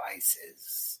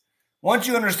sacrifices. Once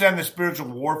you understand the spiritual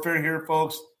warfare here,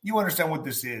 folks, you understand what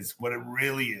this is, what it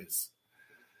really is.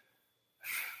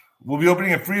 We'll be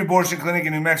opening a free abortion clinic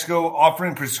in New Mexico,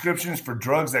 offering prescriptions for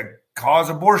drugs that cause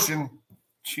abortion.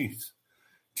 Jeez.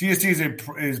 TST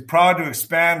is proud to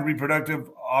expand reproductive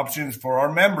options for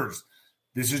our members.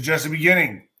 This is just the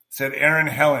beginning, said Aaron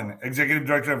Helen, Executive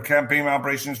Director of Campaign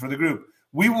Operations for the group.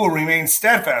 We will remain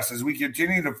steadfast as we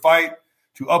continue to fight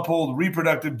to uphold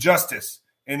reproductive justice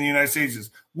in the United States.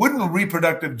 Wouldn't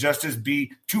reproductive justice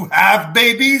be to have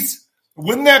babies?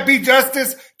 Wouldn't that be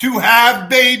justice? To have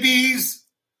babies?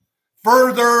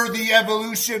 Further the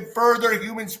evolution, further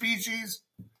human species?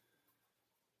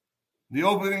 The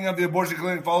opening of the abortion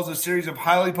clinic follows a series of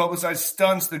highly publicized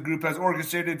stunts the group has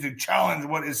orchestrated to challenge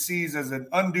what is seized as an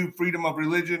undue freedom of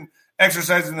religion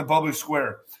exercised in the public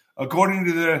square. According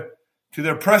to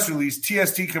their press release,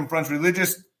 TST confronts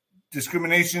religious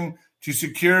discrimination to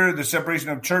secure the separation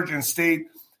of church and state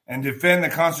and defend the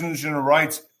constitutional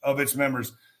rights of its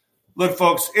members. Look,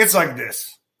 folks, it's like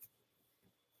this.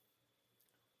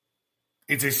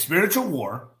 It's a spiritual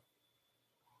war.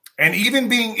 And even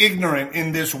being ignorant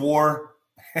in this war,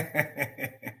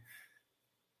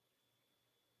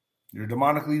 you're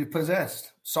demonically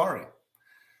possessed. Sorry.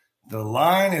 The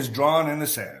line is drawn in the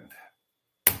sand.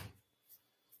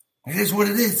 It is what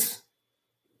it is.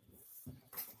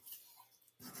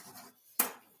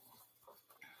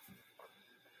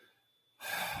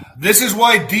 This is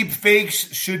why deep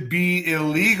fakes should be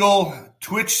illegal.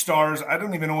 Twitch stars, I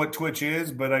don't even know what Twitch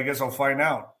is, but I guess I'll find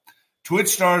out. Twitch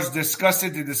stars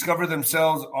disgusted to discover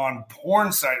themselves on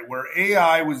porn site where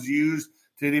AI was used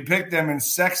to depict them in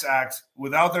sex acts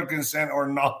without their consent or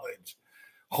knowledge.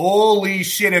 Holy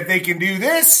shit, if they can do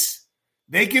this,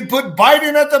 they can put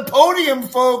Biden at the podium,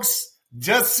 folks.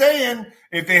 Just saying,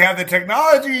 if they have the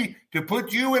technology to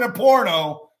put you in a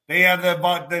porno, they have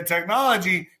the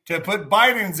technology to put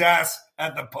Biden's ass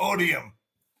at the podium.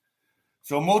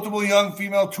 So multiple young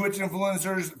female Twitch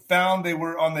influencers found they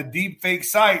were on the deep fake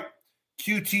site.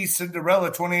 QT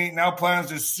Cinderella 28 now plans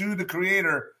to sue the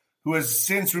creator, who has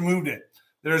since removed it.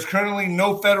 There is currently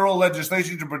no federal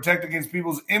legislation to protect against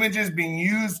people's images being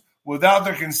used without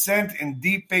their consent in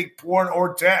deep fake porn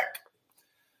or tech.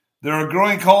 There are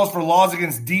growing calls for laws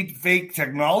against deep fake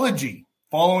technology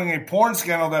following a porn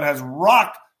scandal that has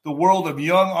rocked the world of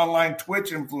young online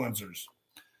Twitch influencers.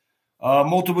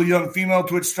 Multiple young female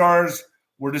Twitch stars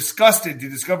were disgusted to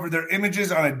discover their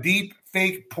images on a deep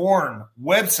fake porn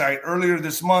website earlier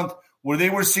this month where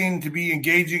they were seen to be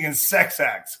engaging in sex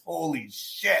acts. Holy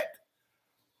shit.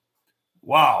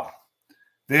 Wow.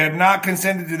 They had not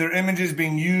consented to their images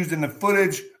being used in the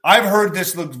footage. I've heard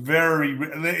this looks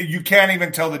you can't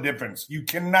even tell the difference. You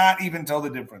cannot even tell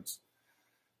the difference.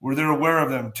 Were they aware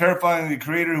of them? Terrifyingly, the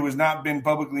creator, who has not been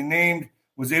publicly named,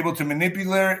 was able to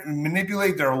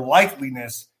manipulate their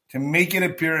likeliness to make it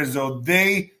appear as though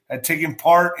they had taken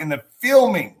part in the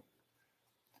filming.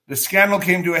 The scandal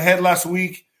came to a head last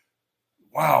week.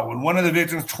 Wow, when one of the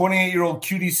victims, 28-year-old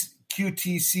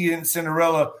QTC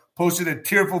Cinderella, posted a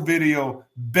tearful video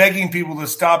begging people to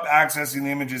stop accessing the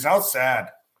images. How sad.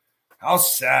 How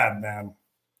sad, man.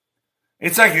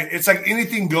 It's like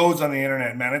anything goes on the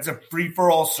internet, man. It's a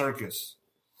free-for-all circus.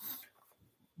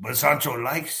 But Sancho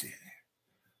likes it.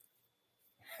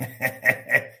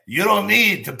 You don't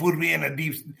need to put me in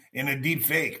a deep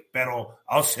fake, pero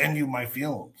I'll send you my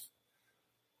films.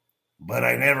 But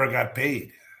I never got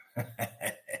paid.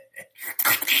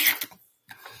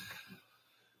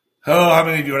 Oh, how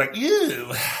many of you are like,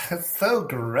 ew, that's so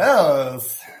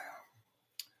gross.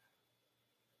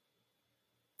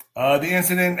 The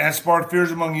incident has sparked fears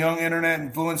among young internet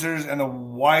influencers and the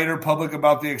wider public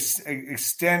about the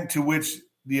extent to which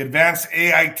the advanced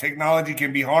AI technology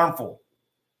can be harmful.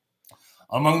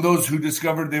 Among those who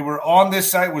discovered they were on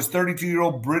this site was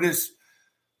 32-year-old British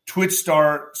Twitch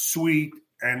star Sweet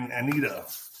and Anita.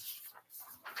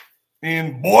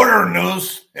 In border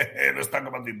news, let's talk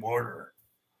about the border.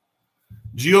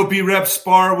 GOP reps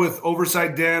spar with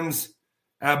oversight Dems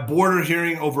at border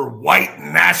hearing over white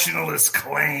nationalist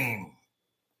claim.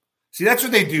 See, that's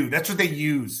what they do. That's what they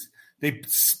use. They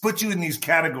put you in these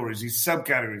categories, these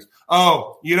subcategories.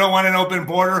 Oh, you don't want an open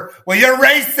border? Well, you're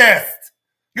racist.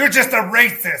 You're just a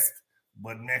racist.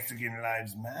 But Mexican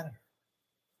lives matter.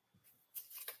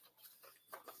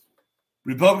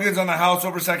 Republicans on the House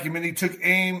Oversight Committee took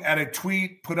aim at a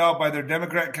tweet put out by their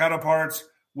Democrat counterparts,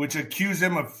 which accused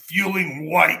them of fueling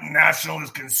white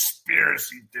nationalist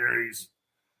conspiracy theories.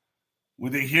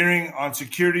 With a hearing on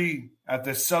security at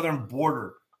the southern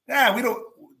border. Yeah, we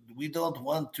don't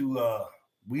want to,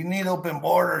 we need open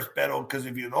borders, pero, because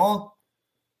if you don't,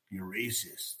 you're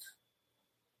racist.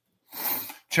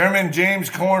 Chairman James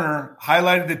Corner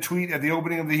highlighted the tweet at the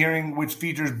opening of the hearing, which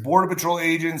features Border Patrol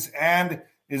agents and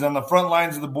is on the front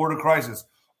lines of the border crisis.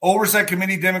 Oversight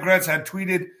Committee Democrats had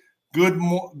tweeted, good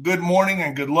morning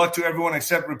and good luck to everyone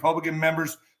except Republican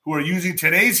members who are using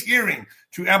today's hearing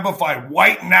to amplify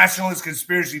white nationalist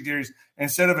conspiracy theories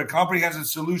instead of a comprehensive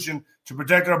solution to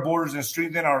protect our borders and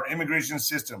strengthen our immigration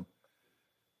system.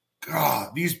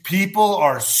 God, these people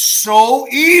are so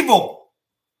evil.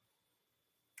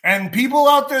 And people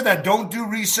out there that don't do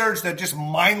research, that just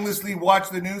mindlessly watch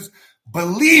the news,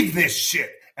 believe this shit.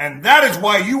 And that is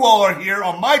why you all are here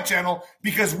on my channel,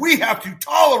 because we have to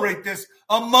tolerate this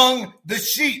among the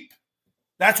sheep.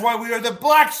 That's why we are the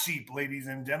black sheep, ladies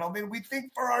and gentlemen. We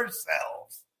think for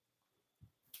ourselves.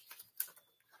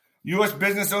 U.S.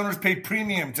 business owners pay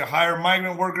premium to hire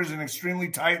migrant workers in an extremely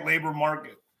tight labor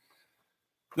market.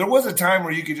 There was a time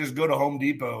where you could just go to Home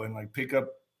Depot and pick up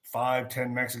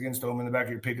 5-10 Mexicans, throw them in the back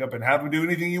of your pickup, and have them do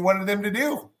anything you wanted them to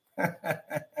do.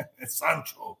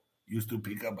 Sancho used to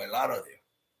pick up a lot of them.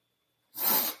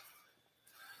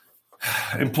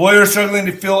 Employers struggling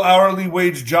to fill hourly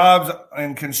wage jobs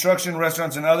in construction,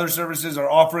 restaurants, and other services are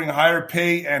offering higher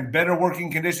pay and better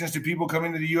working conditions to people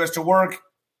coming to the U.S. to work.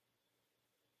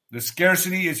 The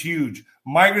scarcity is huge.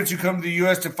 Migrants who come to the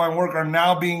U.S. to find work are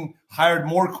now being hired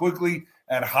more quickly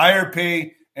at higher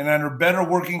pay and under better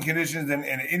working conditions than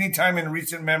at any time in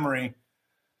recent memory.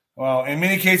 Well, in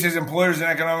many cases, employers and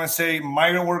economists say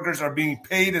migrant workers are being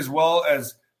paid as well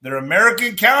as their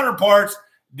American counterparts.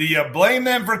 Do you blame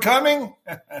them for coming?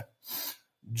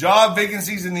 Job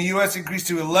vacancies in the U.S. increased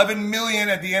to 11 million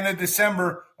at the end of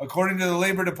December, according to the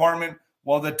Labor Department,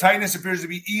 while the tightness appears to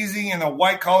be easing in the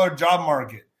white-collar job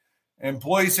market.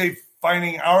 Employees say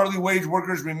finding hourly wage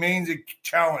workers remains a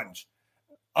challenge.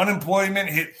 Unemployment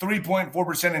hit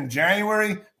 3.4% in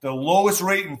January, the lowest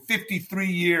rate in 53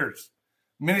 years.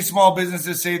 Many small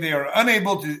businesses say they are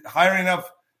unable to hire enough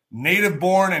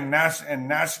native-born and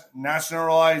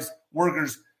nationalized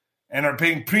workers and are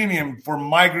paying premium for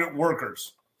migrant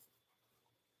workers.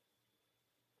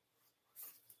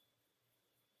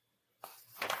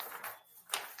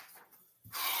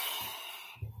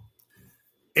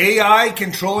 AI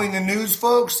controlling the news,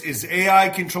 folks? Is AI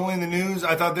controlling the news?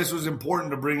 I thought this was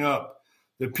important to bring up.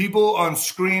 The people on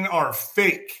screen are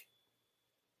fake.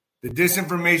 The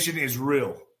disinformation is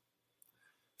real.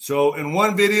 So in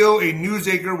one video, a news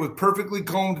anchor with perfectly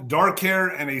combed dark hair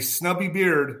and a stubbly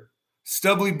beard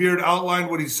outlined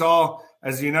what he saw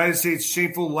as the United States'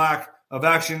 shameful lack of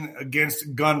action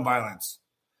against gun violence.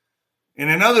 In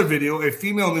another video, a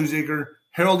female news anchor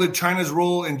heralded China's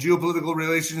role in geopolitical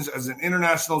relations as an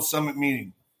international summit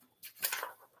meeting.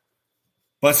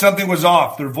 But something was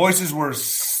off. Their voices were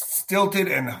stilted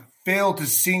and failed to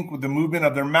sync with the movement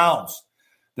of their mouths.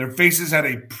 Their faces had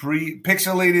a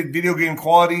pixelated video game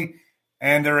quality,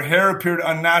 and their hair appeared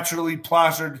unnaturally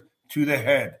plastered to the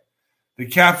head. The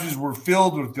captions were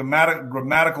filled with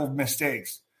grammatical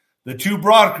mistakes. The two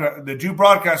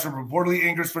broadcasters were reportedly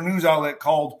anchors for a news outlet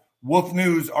called Wolf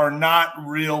News are not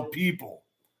real people.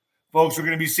 Folks, we're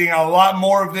going to be seeing a lot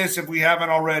more of this if we haven't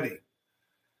already.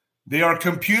 They are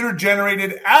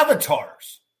computer-generated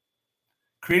avatars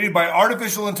created by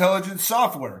artificial intelligence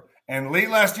software. And late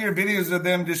last year, videos of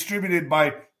them distributed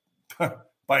by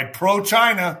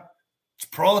pro-China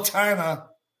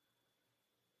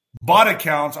bot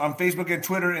accounts on Facebook and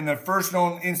Twitter in the first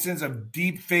known instance of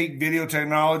deep fake video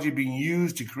technology being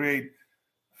used to create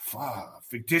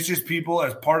fictitious people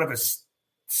as part of a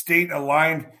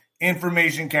state-aligned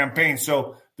information campaign.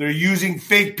 So they're using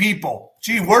fake people.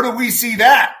 Gee, where do we see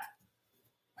that?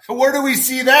 Where do we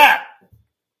see that?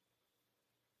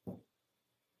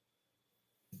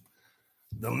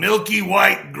 The milky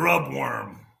white grub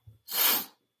worm.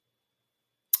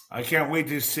 I can't wait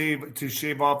to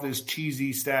shave off this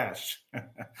cheesy stash.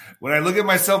 When I look at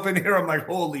myself in here, I'm like,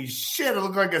 holy shit, I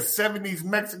look like a 70s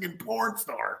Mexican porn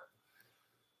star.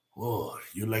 Oh,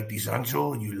 you like this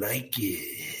ancho? You like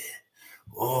it.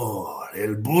 Oh,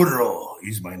 El Burro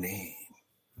is my name.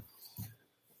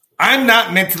 I'm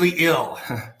not mentally ill.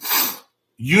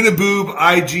 Uniboob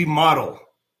IG model.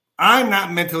 I'm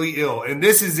not mentally ill. And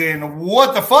this is in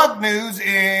What the Fuck News.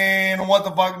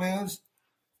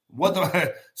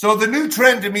 So the new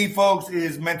trend to me, folks,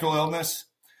 is mental illness.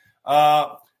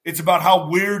 It's about how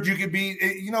weird you could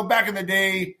be. Back in the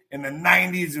day, in the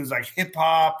 90s, it was like hip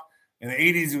hop. In the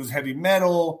 80s, it was heavy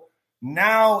metal.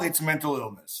 Now it's mental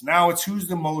illness. Now it's who's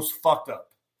the most fucked up.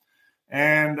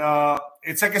 And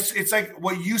it's like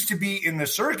what used to be in the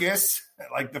circus,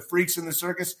 like the freaks in the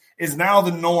circus, is now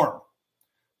the norm.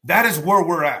 That is where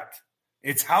we're at.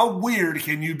 It's how weird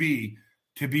can you be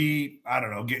to be, I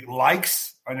don't know, get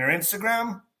likes on your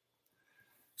Instagram.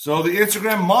 So the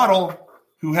Instagram model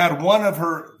who had one of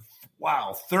her,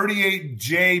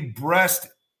 38J breast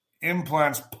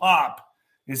implants pop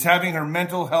is having her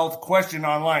mental health questioned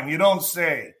online. You don't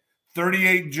say.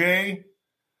 38J.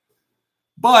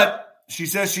 But she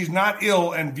says she's not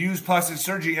ill and views plastic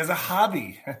surgery as a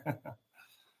hobby.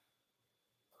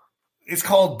 It's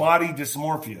called body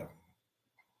dysmorphia.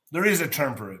 There is a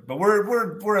term for it, but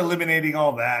we're eliminating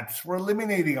all that. We're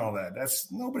eliminating all that.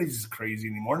 Nobody's crazy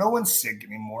anymore. No one's sick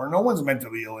anymore. No one's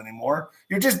mentally ill anymore.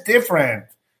 You're just different.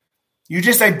 You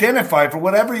just identify for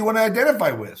whatever you want to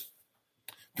identify with.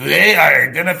 Today, I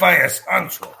identify as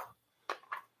Sancho.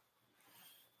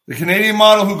 The Canadian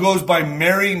model who goes by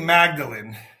Mary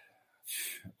Magdalene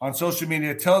on social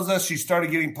media tells us she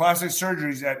started getting plastic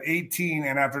surgeries at 18,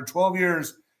 and after 12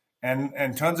 years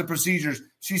and tons of procedures,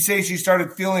 she says she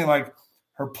started feeling like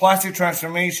her plastic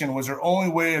transformation was her only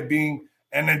way of being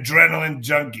an adrenaline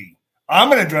junkie.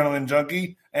 I'm an adrenaline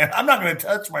junkie, and I'm not going to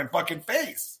touch my fucking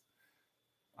face.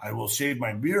 I will shave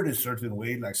my beard a certain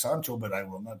way like Sancho, but I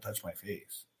will not touch my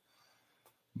face.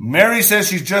 Mary says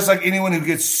she's just like anyone who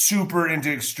gets super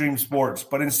into extreme sports,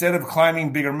 but instead of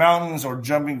climbing bigger mountains or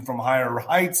jumping from higher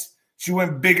heights, she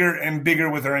went bigger and bigger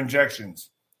with her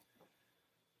injections.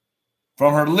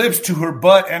 From her lips to her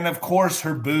butt and, of course,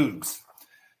 her boobs.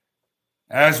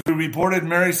 As we reported,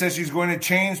 Mary says she's going to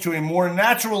change to a more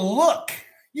natural look.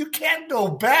 You can't go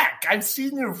back. I've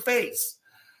seen your face.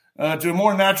 To a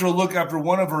more natural look after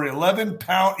one of her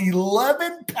 11-pound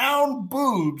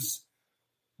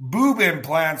boob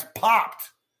implants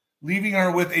popped, leaving her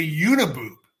with a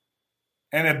uniboob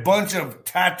and a bunch of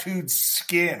tattooed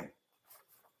skin.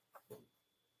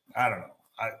 I don't know.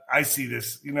 I see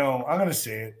this. I'm going to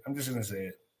say it. I'm just going to say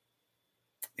it.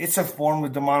 It's a form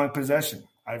of demonic possession.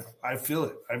 I feel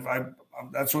it.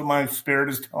 That's what my spirit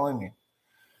is telling me.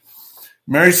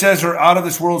 Mary says her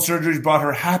out-of-this-world surgeries brought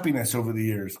her happiness over the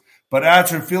years, but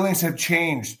adds her feelings have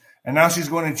changed, and now she's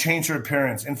going to change her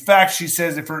appearance. In fact, she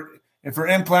says if her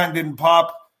implant didn't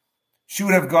pop, she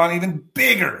would have gone even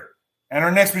bigger, and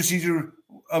her next procedure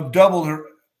doubled her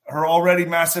already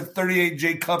massive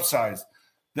 38J cup size.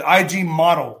 The IG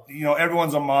model,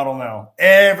 everyone's a model now.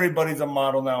 Everybody's a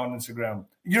model now on Instagram.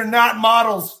 You're not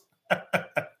models.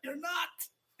 You're not.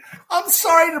 I'm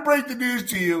sorry to break the news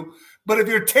to you, but if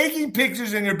you're taking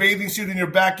pictures in your bathing suit in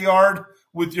your backyard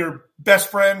with your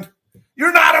best friend,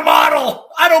 you're not a model.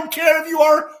 I don't care if you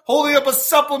are holding up a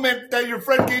supplement that your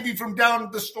friend gave you from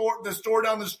down the store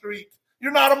down the street.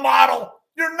 You're not a model.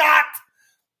 You're not.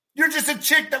 You're just a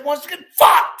chick that wants to get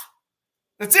fucked.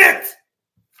 That's it.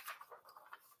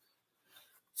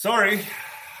 Sorry.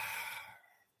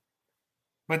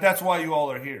 But that's why you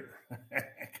all are here.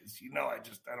 Because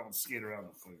I don't skate around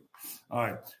the food. All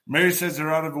right. Mary says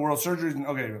they're out of the world surgeries.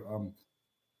 Okay.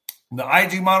 The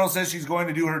IG model says she's going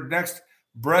to do her next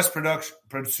breast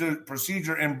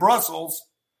procedure in Brussels,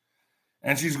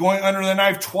 and she's going under the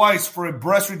knife twice for a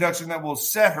breast reduction that will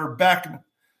set her back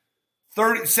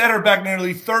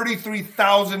nearly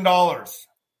 $33,000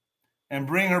 and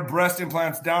bring her breast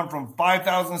implants down from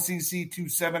 5,000 cc to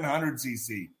 700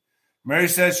 cc. Mary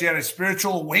says she had a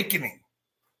spiritual awakening.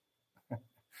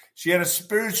 She had a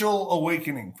spiritual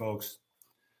awakening, folks,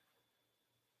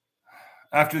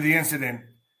 after the incident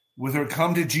with her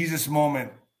come to Jesus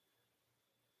moment.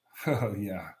 Oh,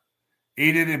 yeah.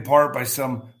 Aided in part by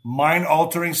some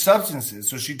mind-altering substances.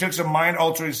 So she took some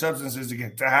mind-altering substances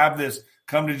to have this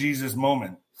come to Jesus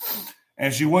moment.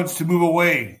 And she wants to move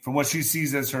away from what she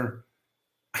sees as her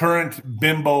current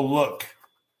bimbo look.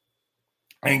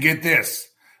 And get this.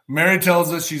 Mary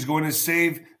tells us she's going to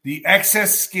save the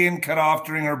excess skin cut off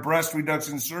during her breast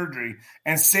reduction surgery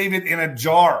and save it in a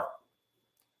jar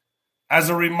as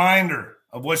a reminder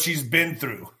of what she's been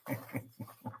through.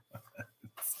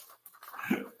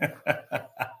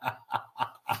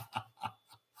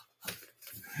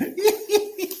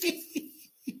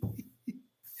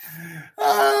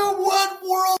 What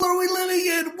world are we living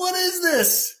in? What is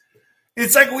this?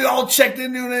 It's like we all checked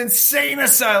into an insane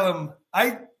asylum.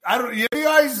 I don't.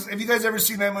 Have you guys ever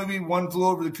seen that movie, One Flew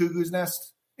Over the Cuckoo's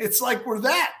Nest? It's like we're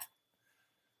that.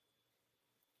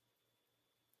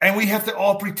 And we have to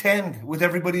all pretend with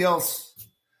everybody else.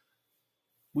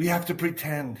 We have to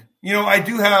pretend. I'm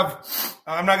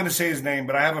not going to say his name,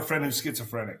 but I have a friend who's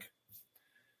schizophrenic.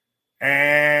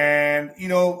 And,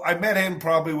 I met him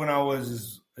probably when I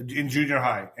was in junior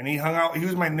high. And he hung out. He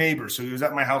was my neighbor, so he was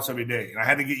at my house every day. And I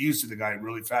had to get used to the guy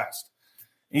really fast.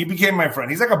 And he became my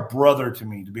friend. He's like a brother to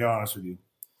me, to be honest with you.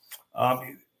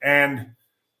 And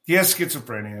he has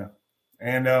schizophrenia.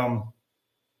 And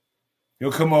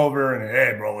he'll come over and,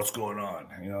 hey, bro, what's going on?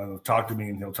 He'll talk to me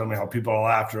and he'll tell me how people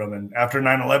are after him. And after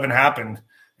 9/11 happened,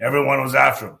 everyone was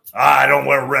after him. I don't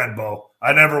wear red, bro.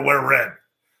 I never wear red.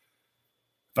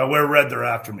 If I wear red, they're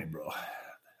after me, bro.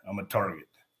 I'm a target.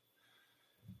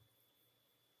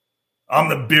 I'm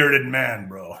the bearded man,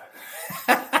 bro.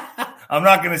 I'm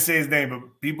not going to say his name,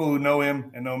 but people who know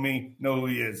him and know me know who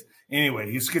he is. Anyway,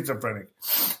 he's schizophrenic.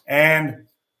 And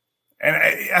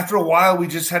after a while, we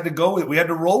just had to go with it. We had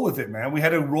to roll with it, man. We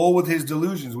had to roll with his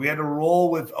delusions. We had to roll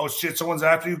with, oh, shit, someone's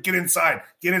after you. Get inside.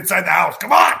 Get inside the house.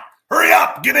 Come on. Hurry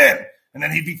up. Get in. And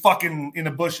then he'd be fucking in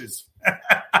the bushes.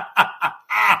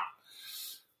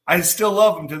 I still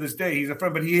love him to this day. He's a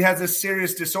friend, but he has a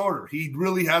serious disorder. He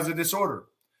really has a disorder.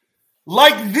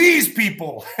 Like these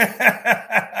people.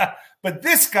 But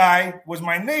this guy was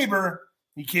my neighbor.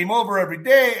 He came over every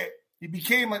day.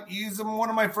 He's one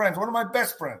of my friends, one of my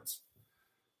best friends.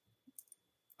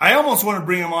 I almost want to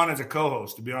bring him on as a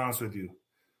co-host, to be honest with you.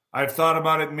 I've thought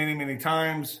about it many, many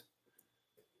times,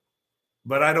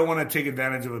 but I don't want to take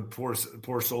advantage of a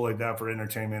poor soul like that for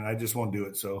entertainment. I just won't do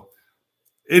it. So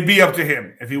it'd be up to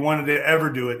him. If he wanted to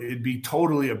ever do it, it'd be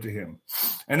totally up to him.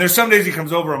 And there's some days he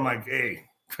comes over, I'm like, hey,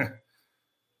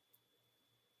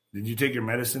 did you take your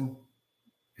medicine?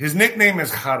 His nickname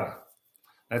is Hara.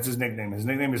 That's his nickname. His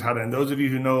nickname is Hara. And those of you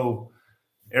who know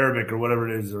Arabic or whatever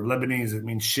it is, or Lebanese, it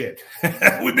means shit.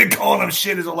 We've been calling him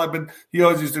shit his whole life, but he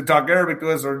always used to talk Arabic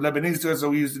to us or Lebanese to us, so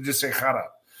we used to just say Hara.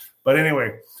 But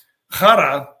anyway,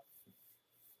 Hara,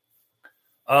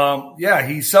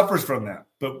 he suffers from that.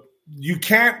 But you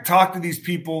can't talk to these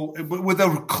people with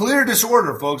a clear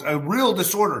disorder, folks, a real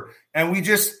disorder. And we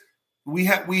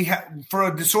had for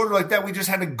a disorder like that, we just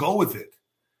had to go with it.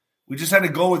 We just had to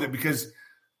go with it because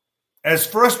as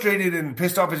frustrated and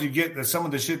pissed off as you get that some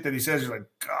of the shit that he says, you're like,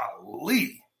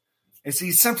 golly. And so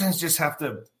you sometimes just have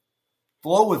to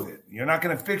flow with it. You're not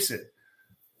going to fix it.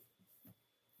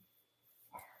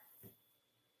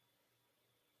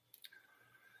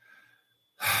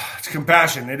 It's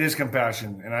compassion. It is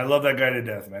compassion. And I love that guy to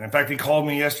death, man. In fact, he called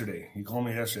me yesterday. I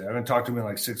haven't talked to him in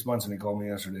like 6 months, and he called me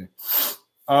yesterday.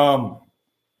 All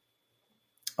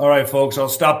right, folks, I'll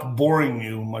stop boring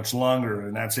you much longer,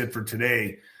 and that's it for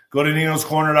today. Go to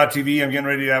ninoscorner.tv. I'm getting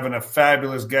ready to have a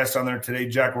fabulous guest on there today,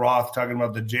 Jack Roth, talking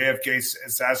about the JFK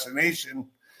assassination.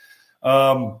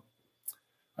 I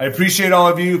appreciate all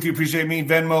of you. If you appreciate me,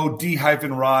 Venmo,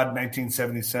 D-Rod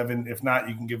 1977. If not,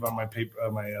 you can give on my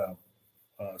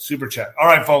super chat. All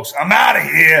right, folks, I'm out of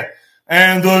here.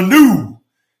 And the new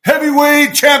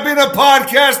heavyweight champion of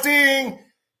podcasting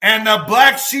and the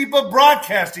black sheep of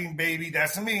broadcasting, baby.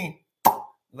 That's me.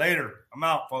 Later. I'm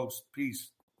out, folks. Peace.